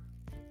out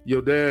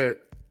your dad,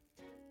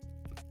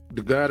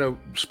 the guy that was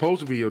supposed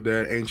to be your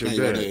dad, ain't your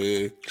dad.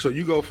 Yeah. So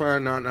you go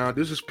find out now.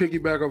 This is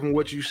piggyback off on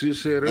what you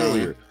just said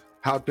earlier.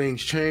 How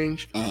things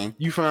change.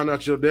 You found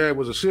out your dad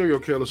was a serial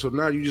killer, so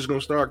now you just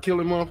gonna start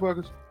killing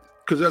motherfuckers?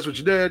 Because that's what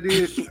your dad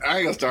did? I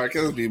ain't gonna start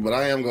killing people, but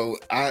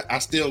I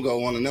still go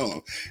want to know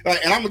him. Like,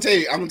 and I'm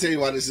gonna tell you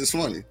why this is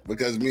funny,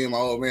 because me and my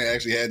old man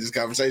actually had this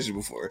conversation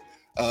before.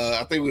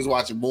 I think we was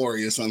watching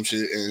Maury or some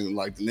shit, and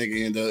like the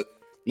nigga ended up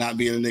not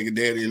being a nigga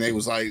daddy, and they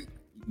was like,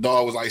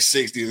 dog was like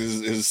 60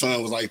 and his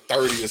son was like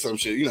 30 or some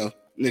shit, you know,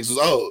 niggas was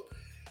old.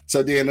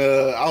 So then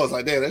I was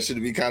like, damn, that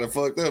should be kind of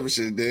fucked up and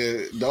shit.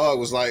 Then dog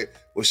was like,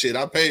 well, shit,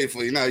 I paid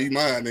for you. Now you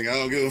mine, nigga. I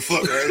don't give a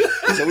fuck, right?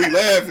 So we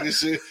laughing and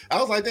shit. I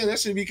was like, damn, that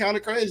should be kind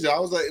of crazy. I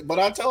was like, but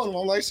I told him,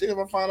 I'm like, shit, if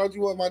I find out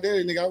you want my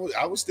daddy, nigga,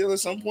 I would still at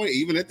some point,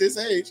 even at this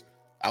age,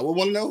 I would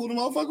want to know who the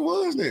motherfucker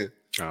was then.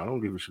 I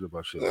don't give a shit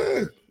about shit like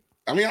that.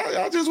 I mean,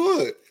 I just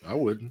would. I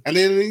wouldn't. And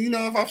then, you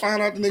know, if I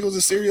find out the nigga was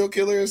a serial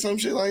killer or some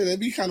shit like that, that'd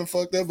be kind of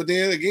fucked up. But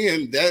then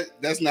again,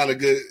 that's not a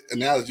good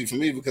analogy for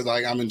me because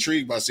like I'm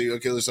intrigued by serial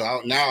killers. So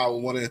I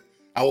would want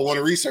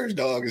to research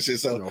dog and shit.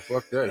 So no,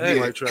 fuck that. He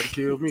might try to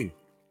kill me.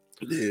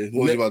 Yeah.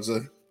 What was you about to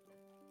say?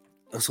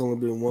 That's only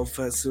been one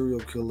fat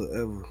serial killer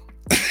ever.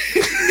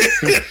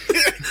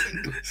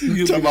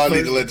 Somebody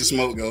need to let the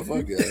smoke go.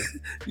 Fuck yeah.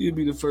 You'd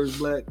be the first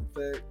black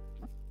fat.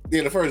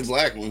 Yeah, the first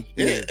black one.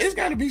 Yeah, it's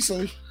got to be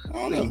some. I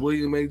don't know. What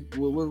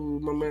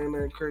was my man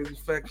that crazy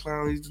fat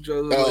clown? He used to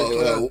drive.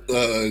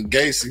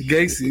 Gacy.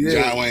 Gacy,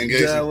 yeah. John Wayne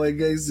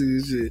Gacy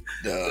And shit.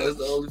 That's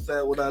the only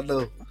fat one I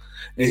know.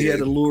 And he had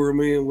to lure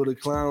him in with a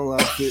clown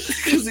outfit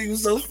because he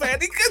was so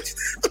fat. He could.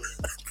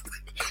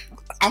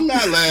 I'm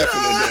not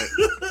laughing at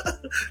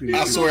that.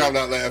 I swear I'm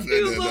not laughing at that.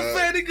 He was so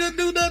fat he couldn't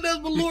do nothing else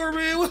but lure him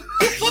in with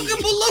a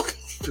fucking balloon.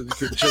 Because he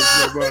couldn't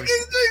chase nobody.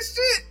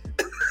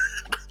 Shit.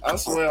 I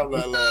swear I'm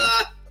not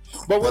laughing.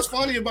 But what's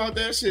funny about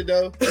that shit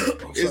though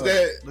is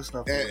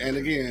that, and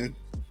again,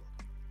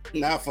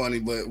 not funny,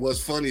 but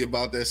what's funny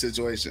about that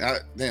situation? I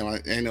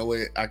ain't no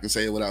way I can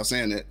say it without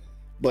saying it.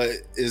 But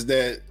is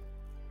that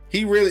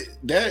he really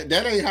that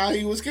ain't how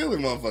he was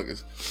killing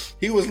motherfuckers.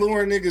 He was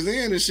luring niggas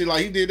in and shit.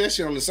 Like he did that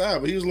shit on the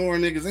side, but he was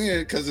luring niggas in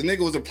because the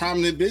nigga was a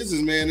prominent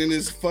businessman in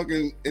his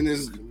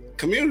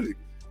community.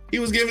 He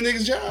was giving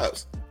niggas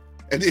jobs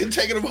and then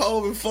taking them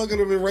home and fucking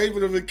them and raping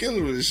them and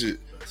killing them and shit.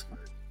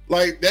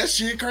 Like, that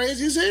shit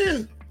crazy as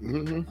hell.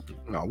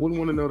 Mm-hmm. I wouldn't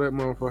want to know that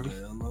motherfucker.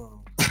 Hell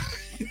no.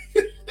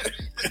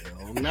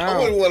 Hell no. I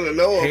wouldn't want to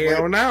know him.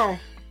 Hell no.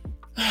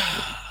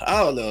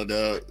 I don't know,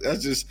 dog.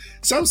 That's just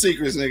some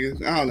secrets,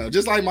 nigga. I don't know.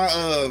 Just like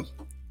my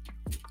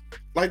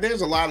like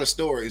there's a lot of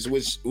stories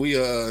which we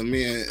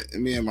me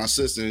and my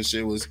sister and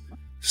shit was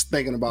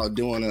thinking about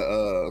doing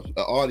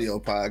a audio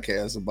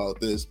podcast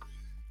about this.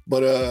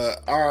 But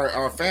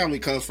our family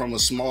comes from a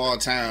small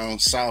town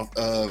south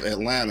of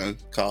Atlanta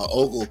called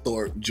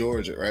Oglethorpe,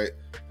 Georgia, right?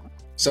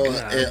 So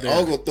in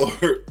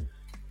Oglethorpe,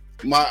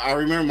 I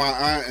remember my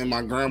aunt and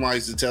my grandma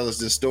used to tell us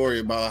this story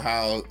about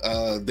how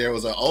there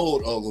was an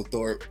old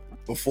Oglethorpe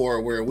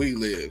before where we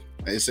lived.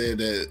 They said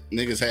that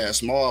niggas had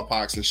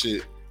smallpox and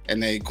shit,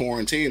 and they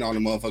quarantined on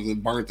the motherfuckers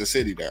and burnt the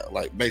city down,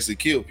 like basically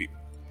killed people.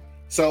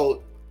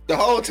 So the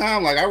whole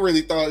time, like I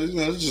really thought, it's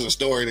just a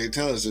story they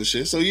tell us and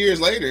shit. So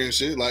years later and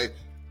shit, like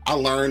I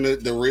learned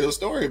the real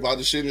story about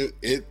the shit, and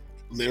it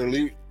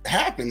literally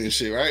happened and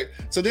shit, right?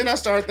 So then I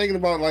started thinking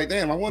about like,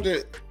 damn, I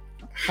wonder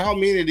how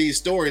many of these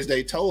stories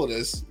they told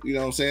us, you know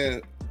what I'm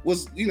saying,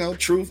 was,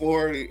 truth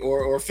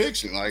or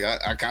fiction. Like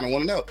I kind of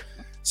want to know.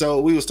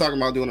 So we was talking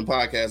about doing a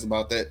podcast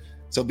about that.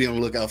 So be on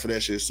the lookout for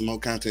that shit. Some more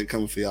content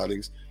coming for y'all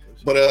niggas.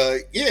 But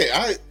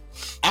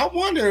I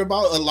wonder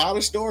about a lot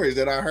of stories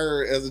that I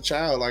heard as a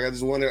child. Like I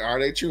just wonder, are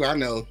they true? I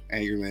know,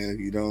 Angry Man,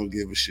 you don't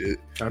give a shit.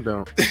 I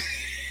don't.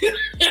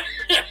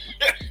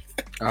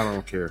 I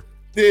don't care.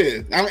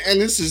 Yeah, and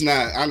this is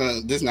not. I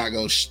know this not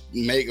gonna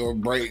make or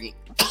break.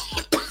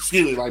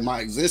 Excuse me, like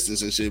my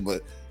existence and shit.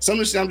 But some of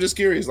the shit, I'm just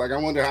curious. Like I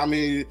wonder how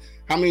many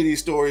of these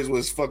stories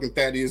was fucking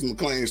Thaddeus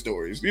McClain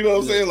stories. You know what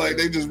I'm saying? Like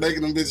they just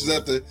making them bitches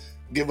up to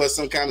give us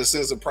some kind of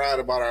sense of pride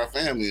about our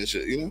family and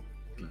shit. You know?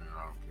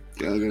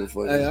 You don't give a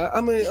fuck. Hey, I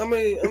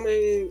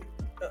mean,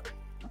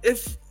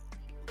 if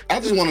I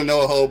just want to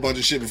know a whole bunch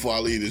of shit before I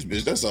leave this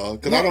bitch. That's all.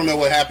 Because I don't know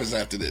what happens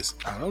after this.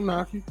 I don't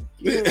knock you.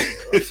 Yeah,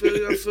 I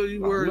feel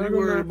you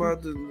worried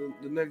about the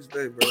next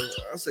day, bro.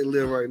 I say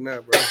live right now,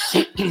 bro.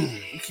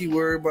 You keep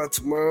worried about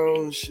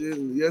tomorrow and shit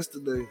and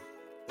yesterday.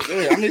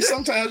 Yeah, I mean,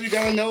 sometimes you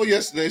gotta know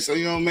yesterday so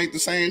you don't make the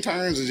same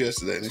turns as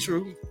yesterday.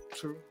 True.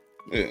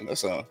 Yeah,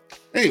 that's all.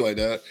 Anyway,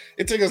 dog,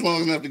 it took us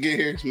long enough to get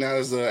here. Now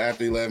it's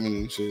after 11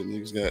 and shit.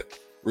 Niggas got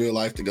real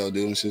life to go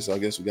do and shit, so I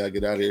guess we gotta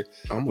get out of here.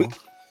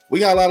 We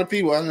got a lot of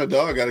people. I know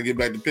dog got to get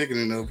back to picking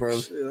in though, bro.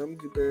 Shit, I'm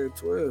gonna get there at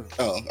 12.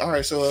 Oh, all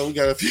right. So we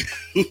got a few.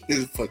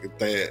 It's fucking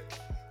Thad.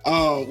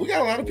 We got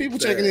a lot of people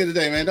checking in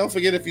today, man. Don't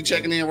forget if you're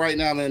checking in right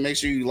now, man, make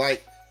sure you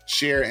like,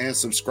 share, and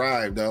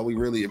subscribe, dog. We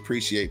really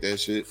appreciate that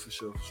shit. For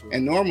sure.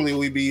 And normally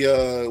we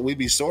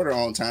be sort of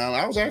on time.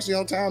 I was actually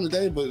on time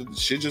today, but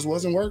shit just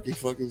wasn't working.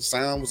 Fucking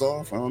sound was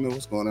off. I don't know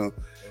what's going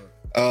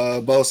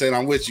on. Bo said,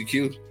 "I'm with you,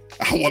 Q.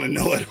 I want to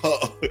know it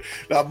all."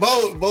 Now,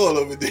 Bo a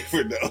little bit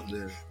different though.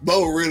 Yeah.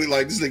 Bo really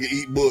like this nigga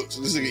eat books.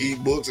 This nigga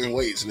eat books and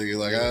weights, nigga.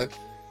 Like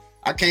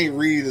I can't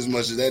read as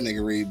much as that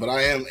nigga read, but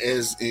I am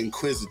as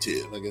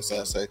inquisitive, I guess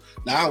I say.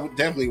 Now I would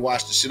definitely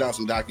watch the shit out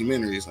some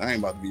documentaries. I ain't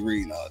about to be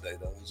reading all day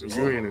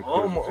though.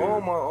 All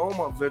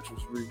my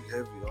veterans read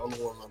heavy. All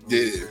the ones I know.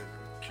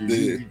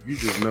 Yeah. You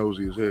just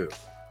nosy as hell.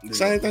 Yeah.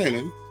 Same thing,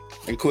 nigga.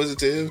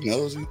 Inquisitive,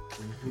 nosy.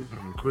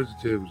 Mm-hmm.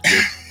 Inquisitive is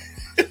different.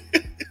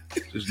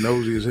 Just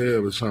nosy as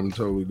hell is something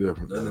totally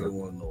different. That nigga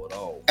want to know it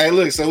all. Hey,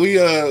 look, so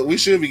we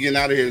should be getting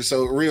out of here.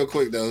 So real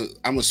quick though,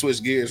 I'm gonna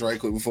switch gears right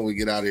quick before we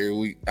get out of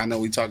here. I know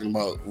we talking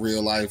about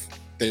real life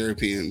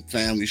therapy and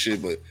family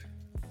shit, but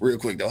real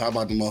quick though, how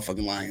about the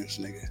motherfucking Lions,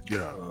 nigga?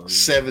 Yeah.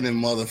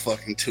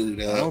 7-2,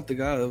 dog. I don't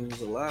think I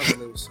was alive when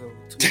they was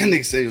 7-2. That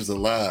nigga said he was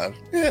alive.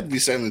 It had to be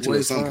 7-2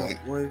 at some point.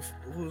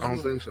 I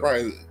don't think so.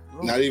 Right.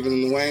 No. Not even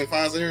in the Wayne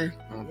Fonz area?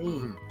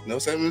 No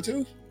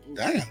 7-2?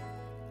 Damn.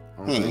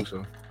 I don't think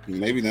so.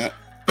 Maybe not.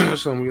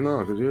 That's something you know,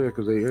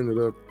 because they ended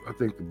up, I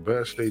think the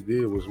best they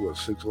did was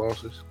 6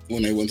 losses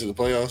when they went to the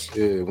playoffs.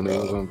 Yeah, when they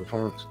was on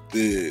defense.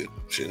 Yeah,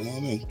 shit, I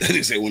don't know.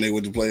 They said when they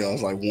went to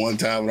playoffs like one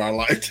time in our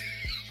lifetime.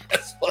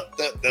 That's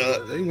fucked up,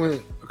 dog. They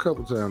went a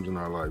couple times in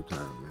our lifetime,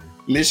 man.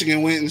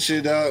 Michigan went and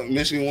shit, dog.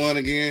 Michigan won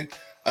again.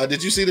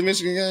 Did you see the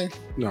Michigan game?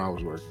 No, I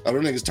was working. Oh,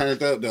 them niggas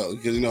turned up though,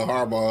 because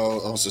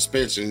Harbaugh on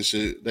suspension and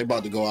shit. They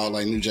about to go out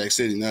like New Jack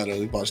City now though.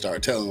 They about to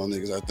start telling on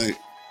niggas, I think.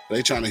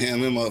 They trying to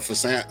hem him up for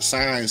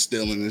sign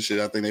stealing and shit.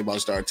 I think they about to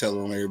start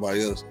telling on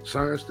everybody else.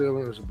 Sign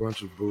stealing is a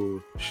bunch of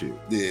bullshit.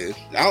 Yeah.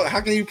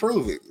 How can you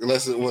prove it?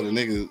 Unless a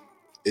nigga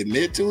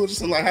admit to it or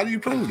something. Like, how do you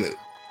prove that?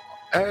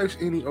 Ask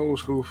any old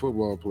school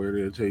football player,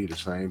 they'll tell you the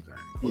same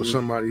thing. Or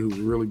somebody who's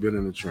really been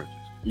in the trenches.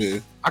 Yeah.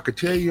 I could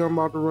tell you I'm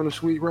about to run a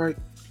sweet right.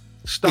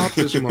 Stop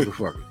this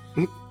motherfucker.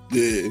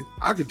 Yeah.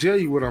 I could tell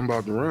you what I'm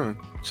about to run.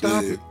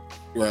 Stop it.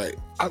 Right.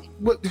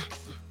 What?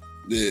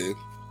 Yeah.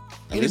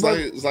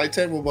 It's like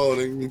table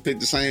bowling. We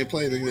pick the same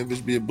play, then that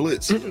bitch be a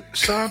blitz.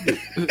 Stop it.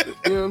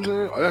 You know what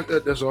I'm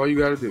saying? That's all you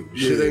got to do.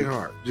 Yeah. Shit ain't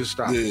hard. Just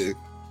stop it. Yeah. You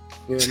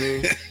know what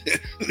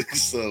I mean?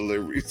 Son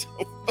Liberty.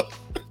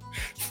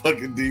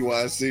 Fucking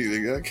DYC,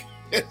 nigga. I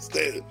can't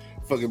stand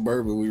fucking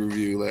bourbon we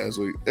reviewed last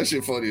week. That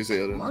shit funny as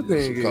hell. My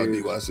thing is,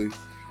 DYC.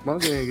 My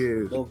thing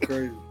is, go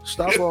crazy.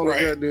 Stop all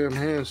Right. the goddamn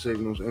hand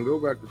signals and go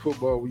back to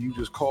football where you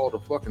just call the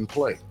fucking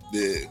play.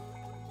 Yeah.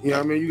 You know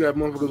what I mean? You got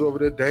motherfuckers over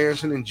there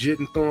dancing and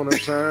jitting, throwing up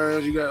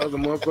signs. You got other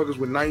motherfuckers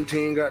with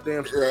 19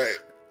 goddamn. Right.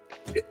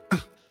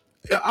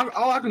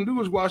 All I can do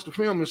is watch the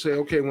film and say,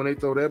 okay, when they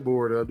throw that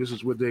board up, this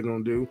is what they're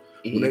gonna do.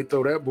 Mm-hmm. When they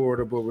throw that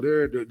board up over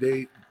there,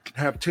 they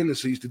have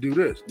tendencies to do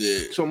this.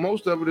 Yeah. So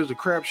most of it is a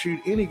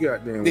crapshoot any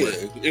goddamn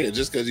way. Yeah.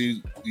 Just because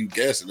you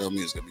guess it don't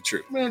mean it's gonna be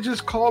true. Man,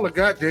 just call a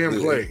goddamn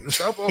play.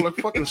 Stop all the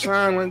fucking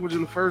sign language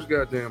in the first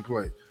goddamn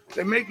play.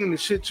 They're making the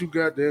shit too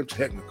goddamn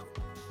technical.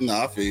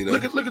 Nah, I feel you.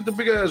 Look at the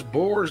big ass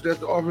boards that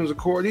the offensive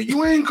coordinator.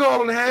 You ain't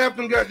calling half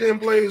them goddamn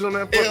plays on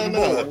that Hell fucking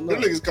no. board. Them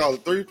niggas call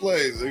it 3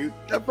 plays, nigga.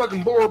 That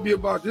fucking board be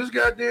about this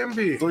goddamn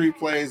big. 3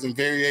 plays and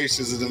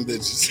variations of them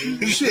bitches.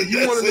 Shit,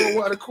 you want to know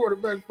why the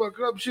quarterback fuck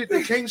up? Shit,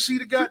 they can't see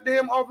the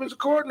goddamn offensive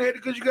coordinator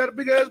because you got a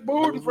big ass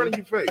board in front of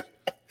your face.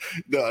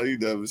 No, you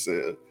never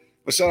said.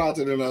 But shout out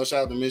to them, though.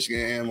 Shout out to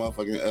Michigan and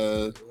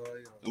motherfucking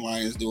the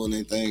Lions doing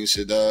their thing and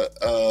shit, dog.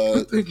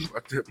 Think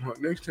about that,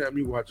 Mark. Next time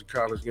you watch a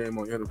college game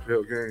on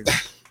NFL game,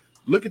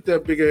 look at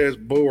that big ass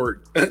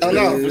board. Oh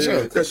no, for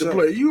sure. That's the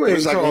play. You ain't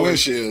It's like a calling.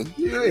 windshield.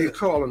 You ain't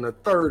calling a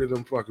third of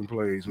them fucking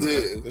plays, man.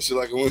 Yeah, that shit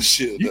like a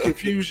windshield. You dog.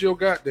 confuse your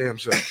goddamn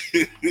self.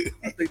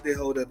 I think they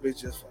hold that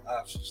bitch just for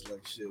options.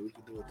 Like shit, we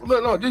can do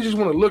it. No, they just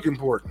want to look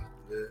important.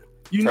 Yeah.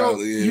 You know,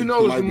 Probably, yeah. you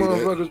know, Might the be that.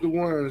 motherfuckers, the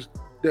ones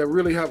that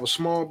really have a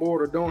small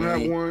board or don't have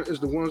Mhm. one, is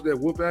the ones that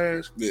whoop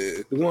ass.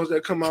 Yeah. The ones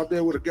that come out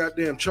there with a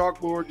goddamn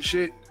chalkboard and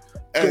shit.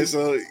 Hey,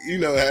 so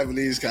having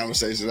these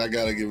conversations, I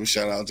gotta give a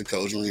shout out to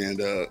Coach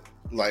Rand.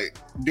 Like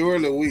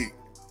during the week,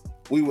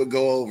 we would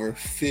go over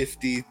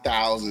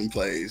 50,000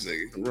 plays.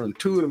 Nigga. Run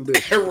 2 of them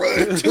bitches. And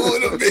run 2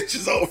 of them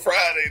bitches on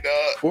Friday,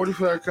 dog.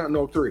 45 count,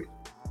 no 3.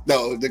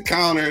 No, the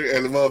counter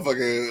and the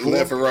motherfucking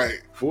left and right.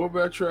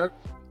 4-back track,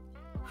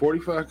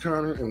 45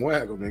 counter, and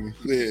waggle, nigga.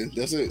 Yeah,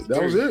 that's it.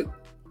 That was it.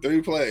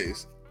 3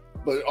 plays.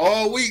 But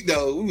all week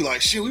though, we was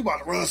like, shit, we about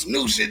to run some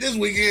new shit this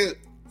weekend.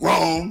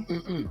 Wrong.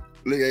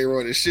 Nigga ain't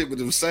running shit with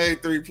them same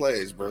 3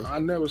 plays, bro. I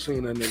never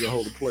seen that nigga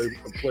hold a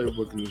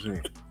playbook in his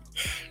hand.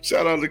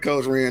 Shout out to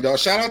Coach Rand, dog.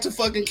 Shout out to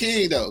fucking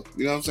King though.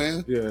 You know what I'm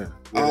saying? Yeah.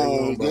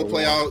 Good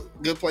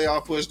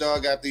playoff push,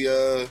 dog. Got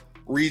the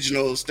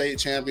regional state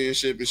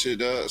championship and shit,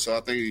 dog. So I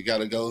think you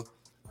gotta go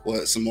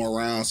some more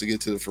rounds to get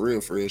to the for real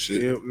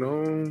shit. Yeah,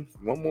 no,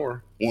 one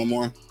more. One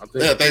more. I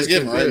think Yeah,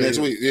 Thanksgiving, right? Yeah, Next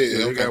week. Yeah,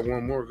 they okay. got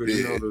one more because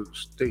you Yeah. know the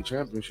state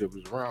championship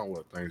is around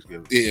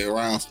Thanksgiving. Yeah,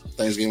 around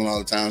Thanksgiving all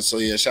the time. So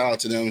yeah, shout out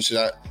to them and shit.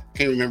 I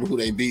can't remember who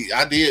they beat.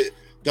 I did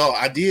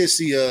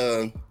see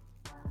I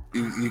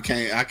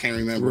can't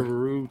remember. River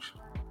Rouge.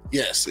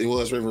 Yes, it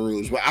was River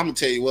Rouge. But I'm gonna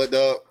tell you what,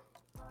 dog.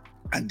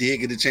 I did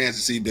get a chance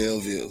to see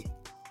Belleville.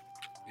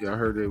 Yeah, I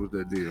heard that was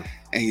that deal.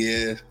 And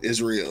yeah, it's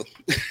real.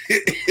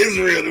 It's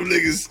real. Them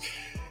niggas,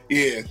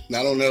 yeah.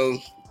 I don't know.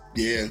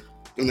 Yeah,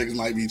 them niggas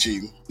might be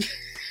cheating.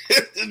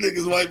 Them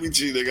niggas might be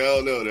cheating. I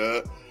don't know,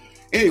 dog.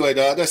 Anyway,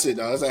 dog, that's it,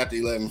 dog. It's after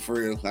 11 for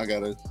real. I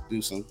gotta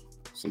do some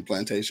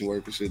plantation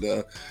work and shit,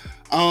 dog.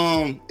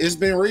 It's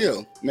been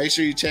real. Make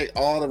sure you check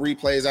all the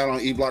replays out on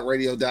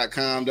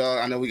eblockradio.com, dog.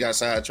 I know we got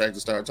sidetracked to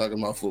start talking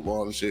about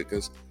football and shit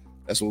because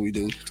that's what we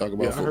do. Talk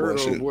about Yeah, I football heard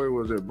shit. old boy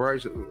was at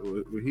Bryce.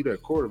 He that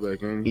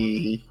quarterback, ain't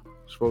he? Mm-hmm.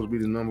 Supposed to be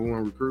the number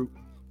 1 recruit.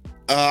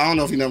 I don't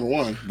know if he number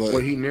 1, but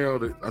But he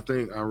nailed it. I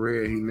think I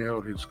read he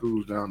nailed his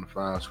schools down to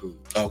 5 schools.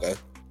 okay.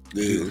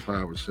 Either Yeah.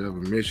 5 or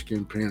 7.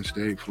 Michigan, Penn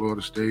State,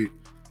 Florida State.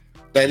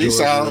 Hey, these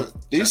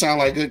Georgia. sound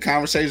like good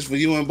conversations for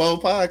you and Bo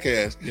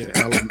podcast. Yeah,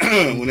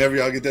 Alabama, Whenever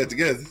y'all get that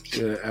together.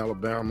 yeah,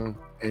 Alabama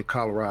and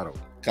Colorado.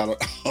 Oh,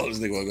 this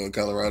nigga wanna go to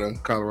Colorado.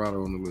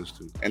 Colorado on the list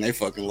too. And they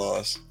fucking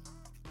lost.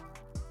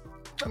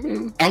 I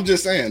mean, I'm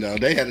just saying though,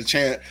 they had a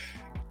chance.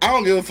 I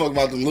don't give a fuck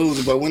about them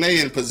losing, but when they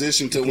in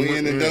position to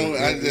win and don't,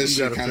 I just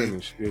shit kind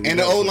of. And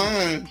the O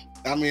line,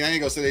 I mean, I ain't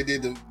gonna say they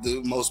did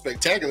the most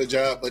spectacular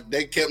job, but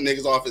they kept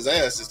niggas off his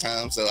ass this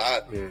time. So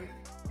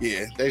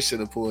yeah, they should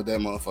have pulled that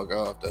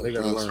motherfucker off though. They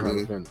gotta learn how to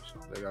honestly. finish.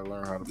 They gotta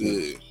learn how to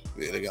finish.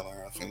 Yeah, they gotta learn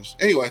how to finish.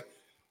 Anyway,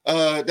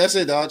 that's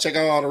it, dog. Check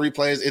out all the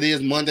replays. It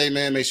is Monday,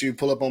 man. Make sure you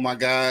pull up on my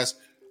guys,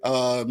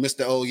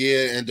 Mr. Oh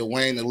Yeah and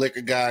Dwayne, the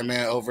liquor guy,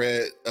 man, over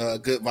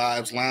at Good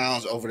Vibes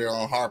Lounge over there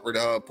on Harper,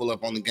 dog. Pull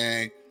up on the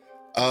gang.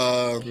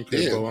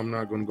 Okay, Yeah. well, I'm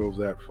not gonna go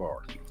that far.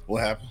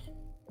 What happened?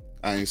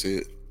 I ain't see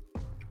it.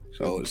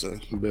 So it's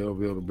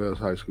Belleville, the best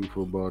high school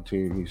football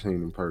team he's seen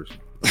in person.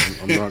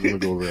 I'm not gonna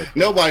go there.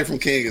 Nobody from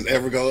King is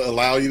ever gonna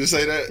allow you to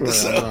say that. Right,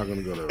 So- I'm not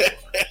gonna go there.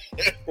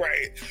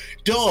 right,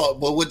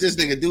 dog. But what this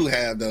nigga do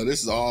have though,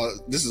 this is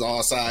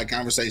all side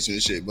conversation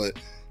and shit. But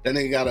that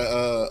nigga got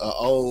a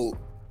old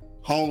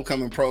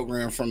homecoming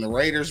program from the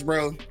Raiders,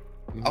 bro.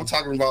 I'm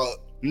talking about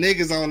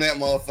niggas on that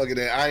motherfucker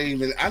that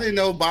I didn't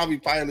know Bobby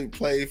Pilot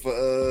played for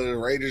the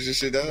Raiders and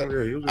shit. Oh, Dog.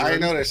 yeah, he was I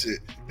didn't right. know that shit.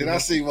 Then I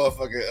see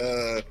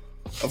motherfucker.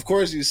 Of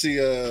course you see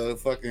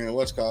fucking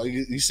what's it called.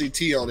 You see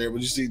T on there,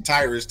 but you see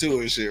Tyrus too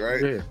and shit,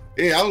 right? Yeah,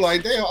 Yeah, I was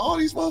like, damn, all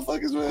these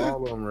motherfuckers, man.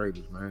 all of them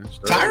Raiders, man.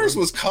 Tyrus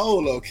was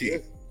cold, low key.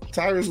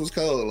 Tyrus was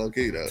cold, low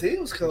key though. T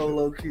was cold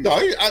low key. No,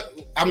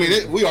 I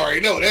mean, we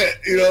already know that.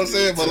 You know what I'm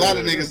saying? But a lot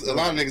of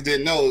niggas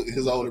didn't know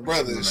his older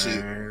brother and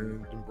shit.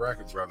 Man, them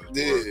Bracket brothers,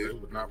 Yeah. they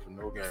were not for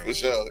no game. For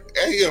sure.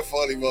 And he a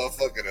funny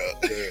motherfucker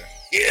though.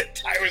 Yeah,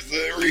 Tyrus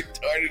a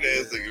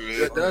retarded ass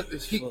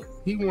nigga, man.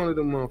 He one of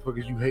them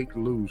motherfuckers you hate to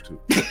lose to.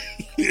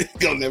 He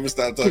gonna never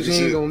stop talking Cause he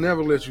ain't shit. gonna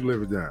never let you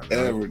live it down.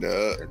 man. Ever,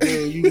 dog. And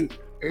then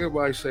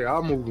everybody say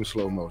I'll move in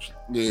slow motion.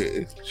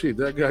 Yeah. Shit,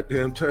 that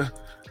goddamn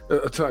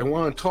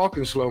Taiwan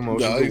talking slow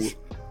motion. No, but he's-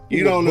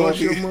 You don't know if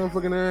your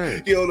motherfucking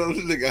ass. You don't know if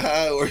this nigga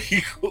high or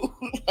he cool.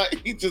 Like,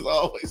 he just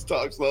always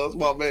talks slow. It's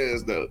my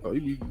man's though. Oh,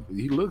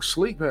 he looks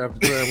sleep half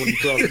the time when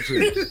he's talking to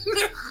you.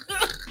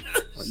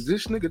 Like,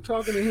 this nigga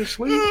talking in his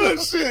sleep. Oh,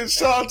 shit.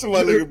 Shout out to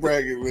my nigga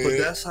Bracket, man. But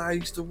that's how I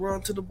used to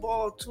run to the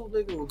ball too.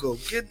 Nigga would go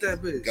get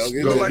that bitch. Go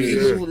get look that like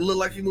bitch. Look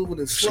like he moving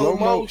in slow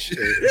motion.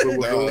 He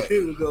would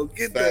go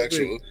get that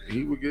bitch.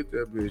 He would get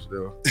that bitch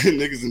though.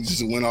 Niggas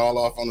just went all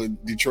off on the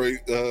Detroit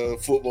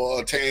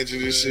football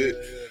tangent and shit.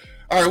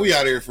 All right, we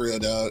out here for real,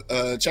 dog.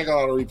 Check out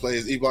all the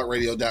replays,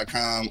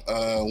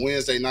 eblockradio.com.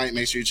 Wednesday night,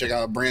 make sure you check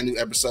out a brand new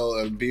episode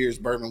of Beers,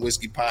 Bourbon,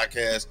 Whiskey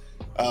Podcast.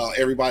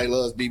 Everybody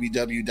loves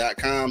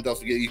bbw.com. Don't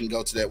forget you can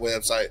go to that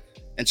website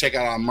and check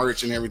out our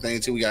merch and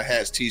everything too. We got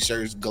hats,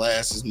 t-shirts,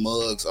 glasses,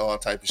 mugs, all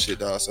type of shit,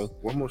 dog. So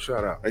one more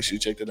shout out. Make sure you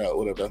check that out.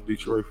 What up, dog?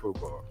 Detroit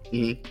football.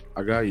 Mm-hmm.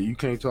 I got you. You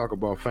can't talk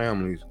about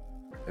families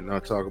and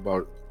not talk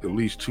about at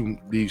least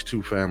these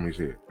two families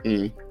here.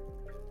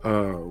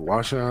 Mm-hmm.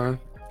 Washan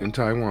in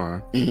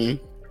Taiwan,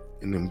 mm-hmm.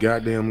 and them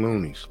goddamn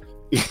loonies.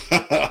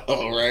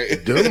 All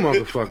right. Them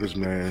motherfuckers,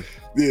 man.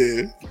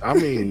 Yeah. I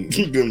mean,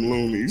 them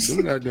loonies.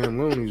 Them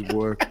goddamn loonies,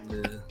 boy.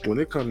 Yeah. When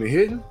it come to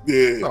hitting,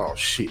 oh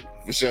shit.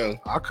 For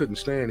sure. I couldn't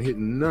stand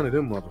hitting none of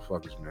them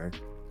motherfuckers, man.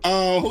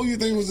 Who you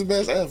think was the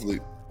best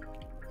athlete?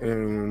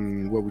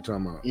 And what we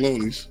talking about?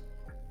 Loonies.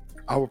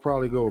 I would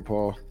probably go with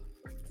Paul.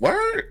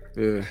 Word?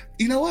 Yeah.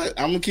 You know what?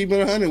 I'm gonna keep it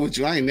 100 with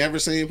you. I ain't never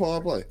seen Paul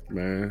play.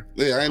 Man.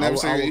 Yeah, I ain't never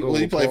seen him. Well,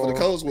 he played for the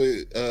Colts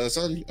with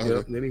Sonny. Okay.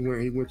 Yep. Then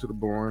he went to the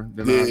barn.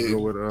 Then I go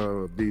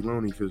with B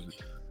Looney because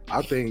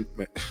I think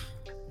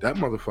that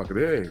motherfucker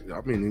there.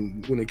 I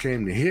mean, when it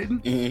came to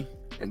hitting,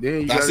 and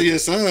then I see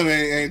his son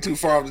ain't too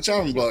far off the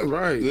chopping block.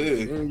 Right.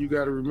 Yeah. And you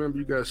got to remember,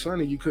 you got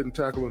Sonny. You couldn't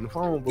tackle in the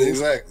phone booth.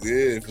 Exactly.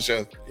 Yeah, for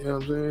sure. You know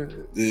what I'm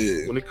saying?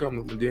 Yeah. When it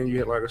comes to, then you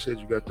had, like I said,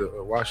 you got the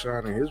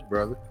Washan and his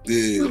brother.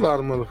 Yeah. There's a lot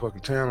of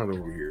motherfucking talent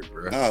over here,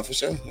 bro. Nah, for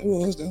sure. It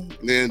was though.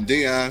 Then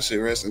Deion, shit,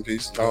 rest in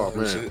peace. Oh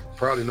man, shit.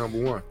 Probably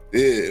number one.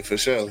 Yeah, for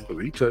sure.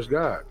 Because he touched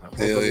God.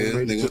 Hell yeah,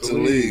 nigga went to the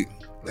league.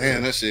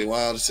 Damn, that shit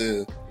wild as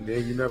hell. And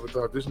then you never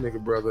thought this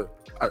nigga brother.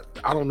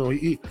 I don't know.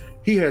 He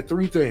had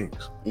three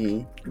things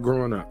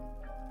growing up.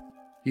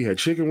 He had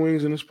chicken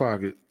wings in his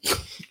pocket,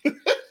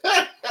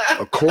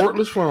 a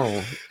cordless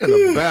phone, and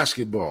a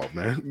basketball,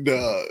 man.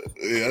 Nah,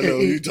 yeah, I know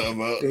what you're talking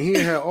about. And he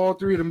had all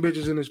three of them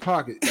bitches in his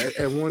pocket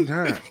at one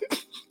time.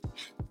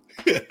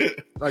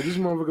 Like this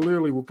motherfucker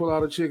literally would pull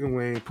out a chicken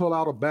wing, pull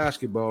out a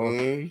basketball,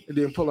 and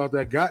then pull out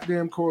that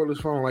goddamn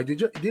cordless phone. Like,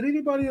 did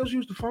anybody else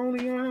use the phone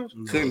in your house?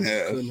 Couldn't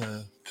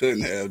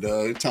have,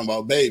 dog. You're talking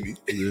about baby.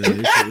 Yeah,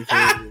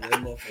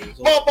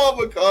 my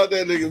mama called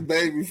that nigga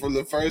baby from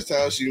the first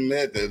time she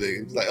met that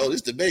nigga. It's like, oh,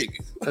 this the baby.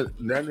 That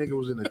nigga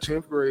was in the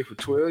 10th grade for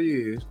 12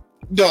 years.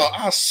 Dog,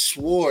 I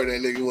swore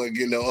that nigga wasn't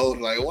getting no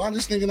older. Like, why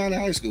this nigga not in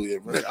high school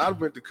yet, bro? I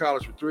went to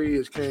college for 3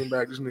 years, came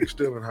back, this nigga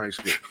still in high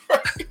school.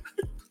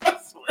 I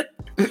swear.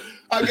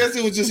 I guess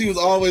it was just he was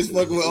always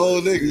fucking with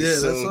old niggas. Yeah,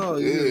 so, that's all.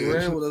 He just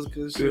ran with us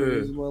because he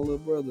was my little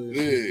brother.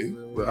 Yeah.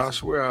 But I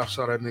swear I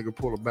saw that nigga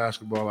pull a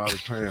basketball out of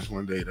his pants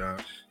one day,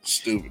 dog.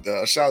 Stupid,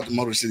 dog. Shout out to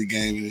Motor City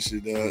Gaming and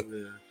shit, dog.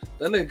 Yeah.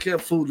 That nigga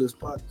kept food in his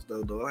pockets,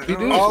 though. He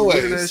did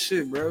always that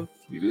shit, bro.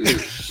 He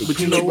did. But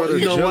you know what?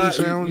 You know why?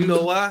 You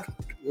know why?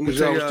 Because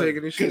y'all was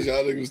taking this shit. Because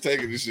y'all niggas was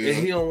taking this shit.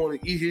 And he don't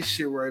want to eat his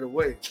shit right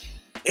away.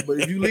 But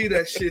if you leave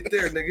that shit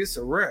there, nigga, it's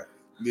a wrap.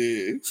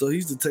 Yeah. So he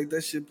used to take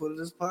that shit, put it in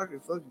his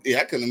pocket. Fuck it. Yeah,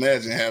 I couldn't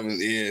imagine having.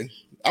 Yeah,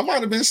 I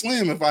might have been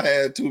slim if I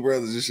had two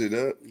brothers and shit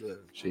up. Yeah.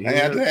 I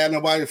had to have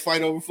nobody to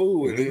fight over food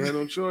with. He had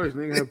no choice.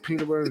 Nigga had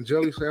peanut butter and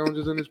jelly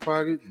sandwiches in his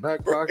pocket,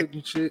 back pocket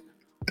and shit.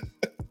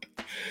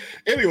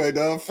 Anyway,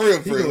 dog, for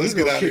real, let's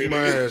get out of here. Kick my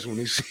ass when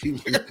he see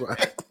me.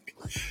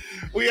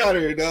 We out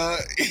here, dog.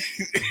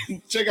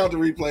 Check out the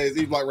replays,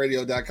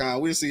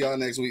 eblockradio.com. We'll see y'all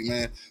next week,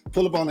 man.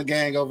 Pull up on the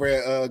gang over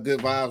at Good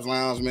Vibes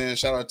Lounge, man.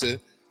 Shout out to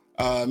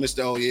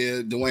Mr. Oh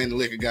yeah, Dwayne the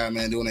Liquor Guy,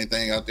 man, doing their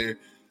thing out there.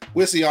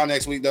 We'll see y'all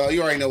next week, dog.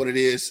 You already know what it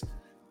is.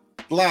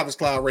 The Live is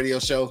Cloud radio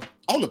show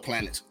on the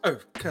planet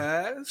Earth,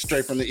 guys.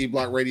 Straight from the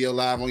E-Block Radio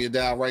live on your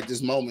dial right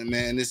this moment,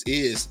 man. This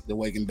is the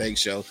Wake and Bake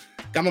Show.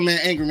 Got my man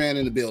Angry Man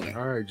in the building.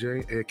 All right,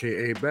 Jay,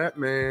 a.k.a.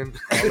 Batman.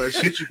 All that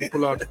shit you can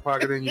pull out the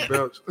pocket in your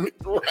belt.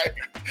 Right.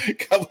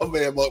 Got my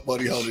man Buck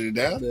Buddy holding it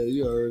down. Yeah,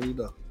 you already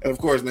know. And of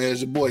course, man,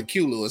 it's your boy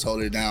Q Lewis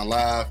holding it down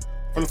live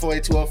from the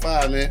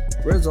 48205, man.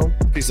 Red Zone.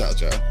 Peace out,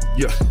 y'all.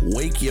 Yeah.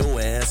 Wake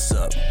your ass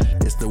up.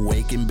 It's the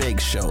Wake and Bake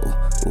Show,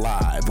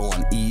 live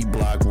on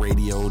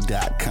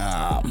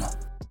eblockradio.com.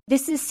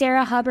 This is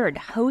Sarah Hubbard,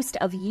 host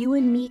of You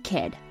and Me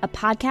Kid, a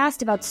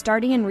podcast about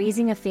starting and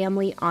raising a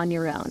family on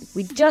your own.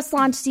 We just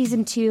launched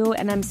season 2,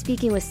 and I'm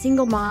speaking with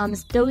single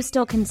moms, those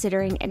still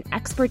considering, and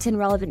experts in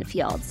relevant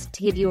fields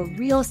to give you a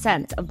real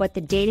sense of what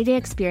the day-to-day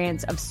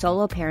experience of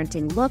solo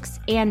parenting looks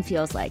and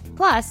feels like.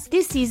 Plus,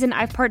 this season,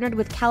 I've partnered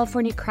with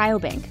California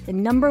Cryobank, the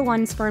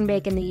 #1 sperm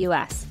bank in the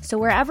U.S. So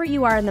wherever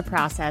you are in the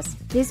process,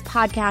 this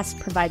podcast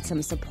provides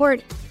some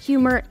support,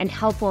 humor, and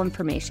helpful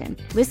information.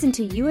 Listen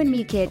to You and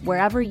Me Kid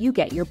wherever you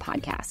get your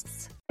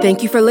podcasts.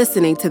 Thank you for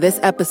listening to this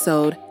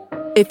episode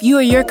If you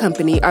or your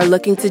company are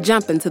looking to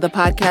jump into the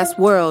podcast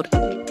world,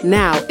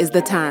 now is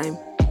the time.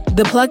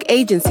 The Plug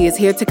Agency is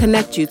here to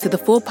connect you to the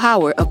full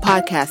power of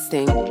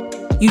podcasting.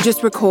 You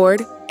just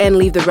record and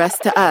leave the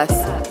rest to us.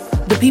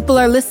 The people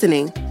are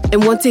listening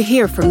and want to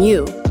hear from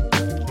you.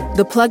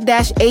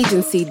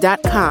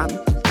 theplug-agency.com.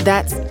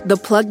 That's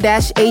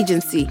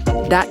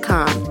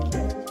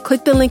theplug-agency.com.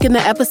 Click the link in the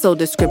episode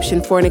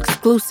description for an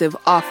exclusive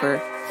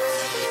offer.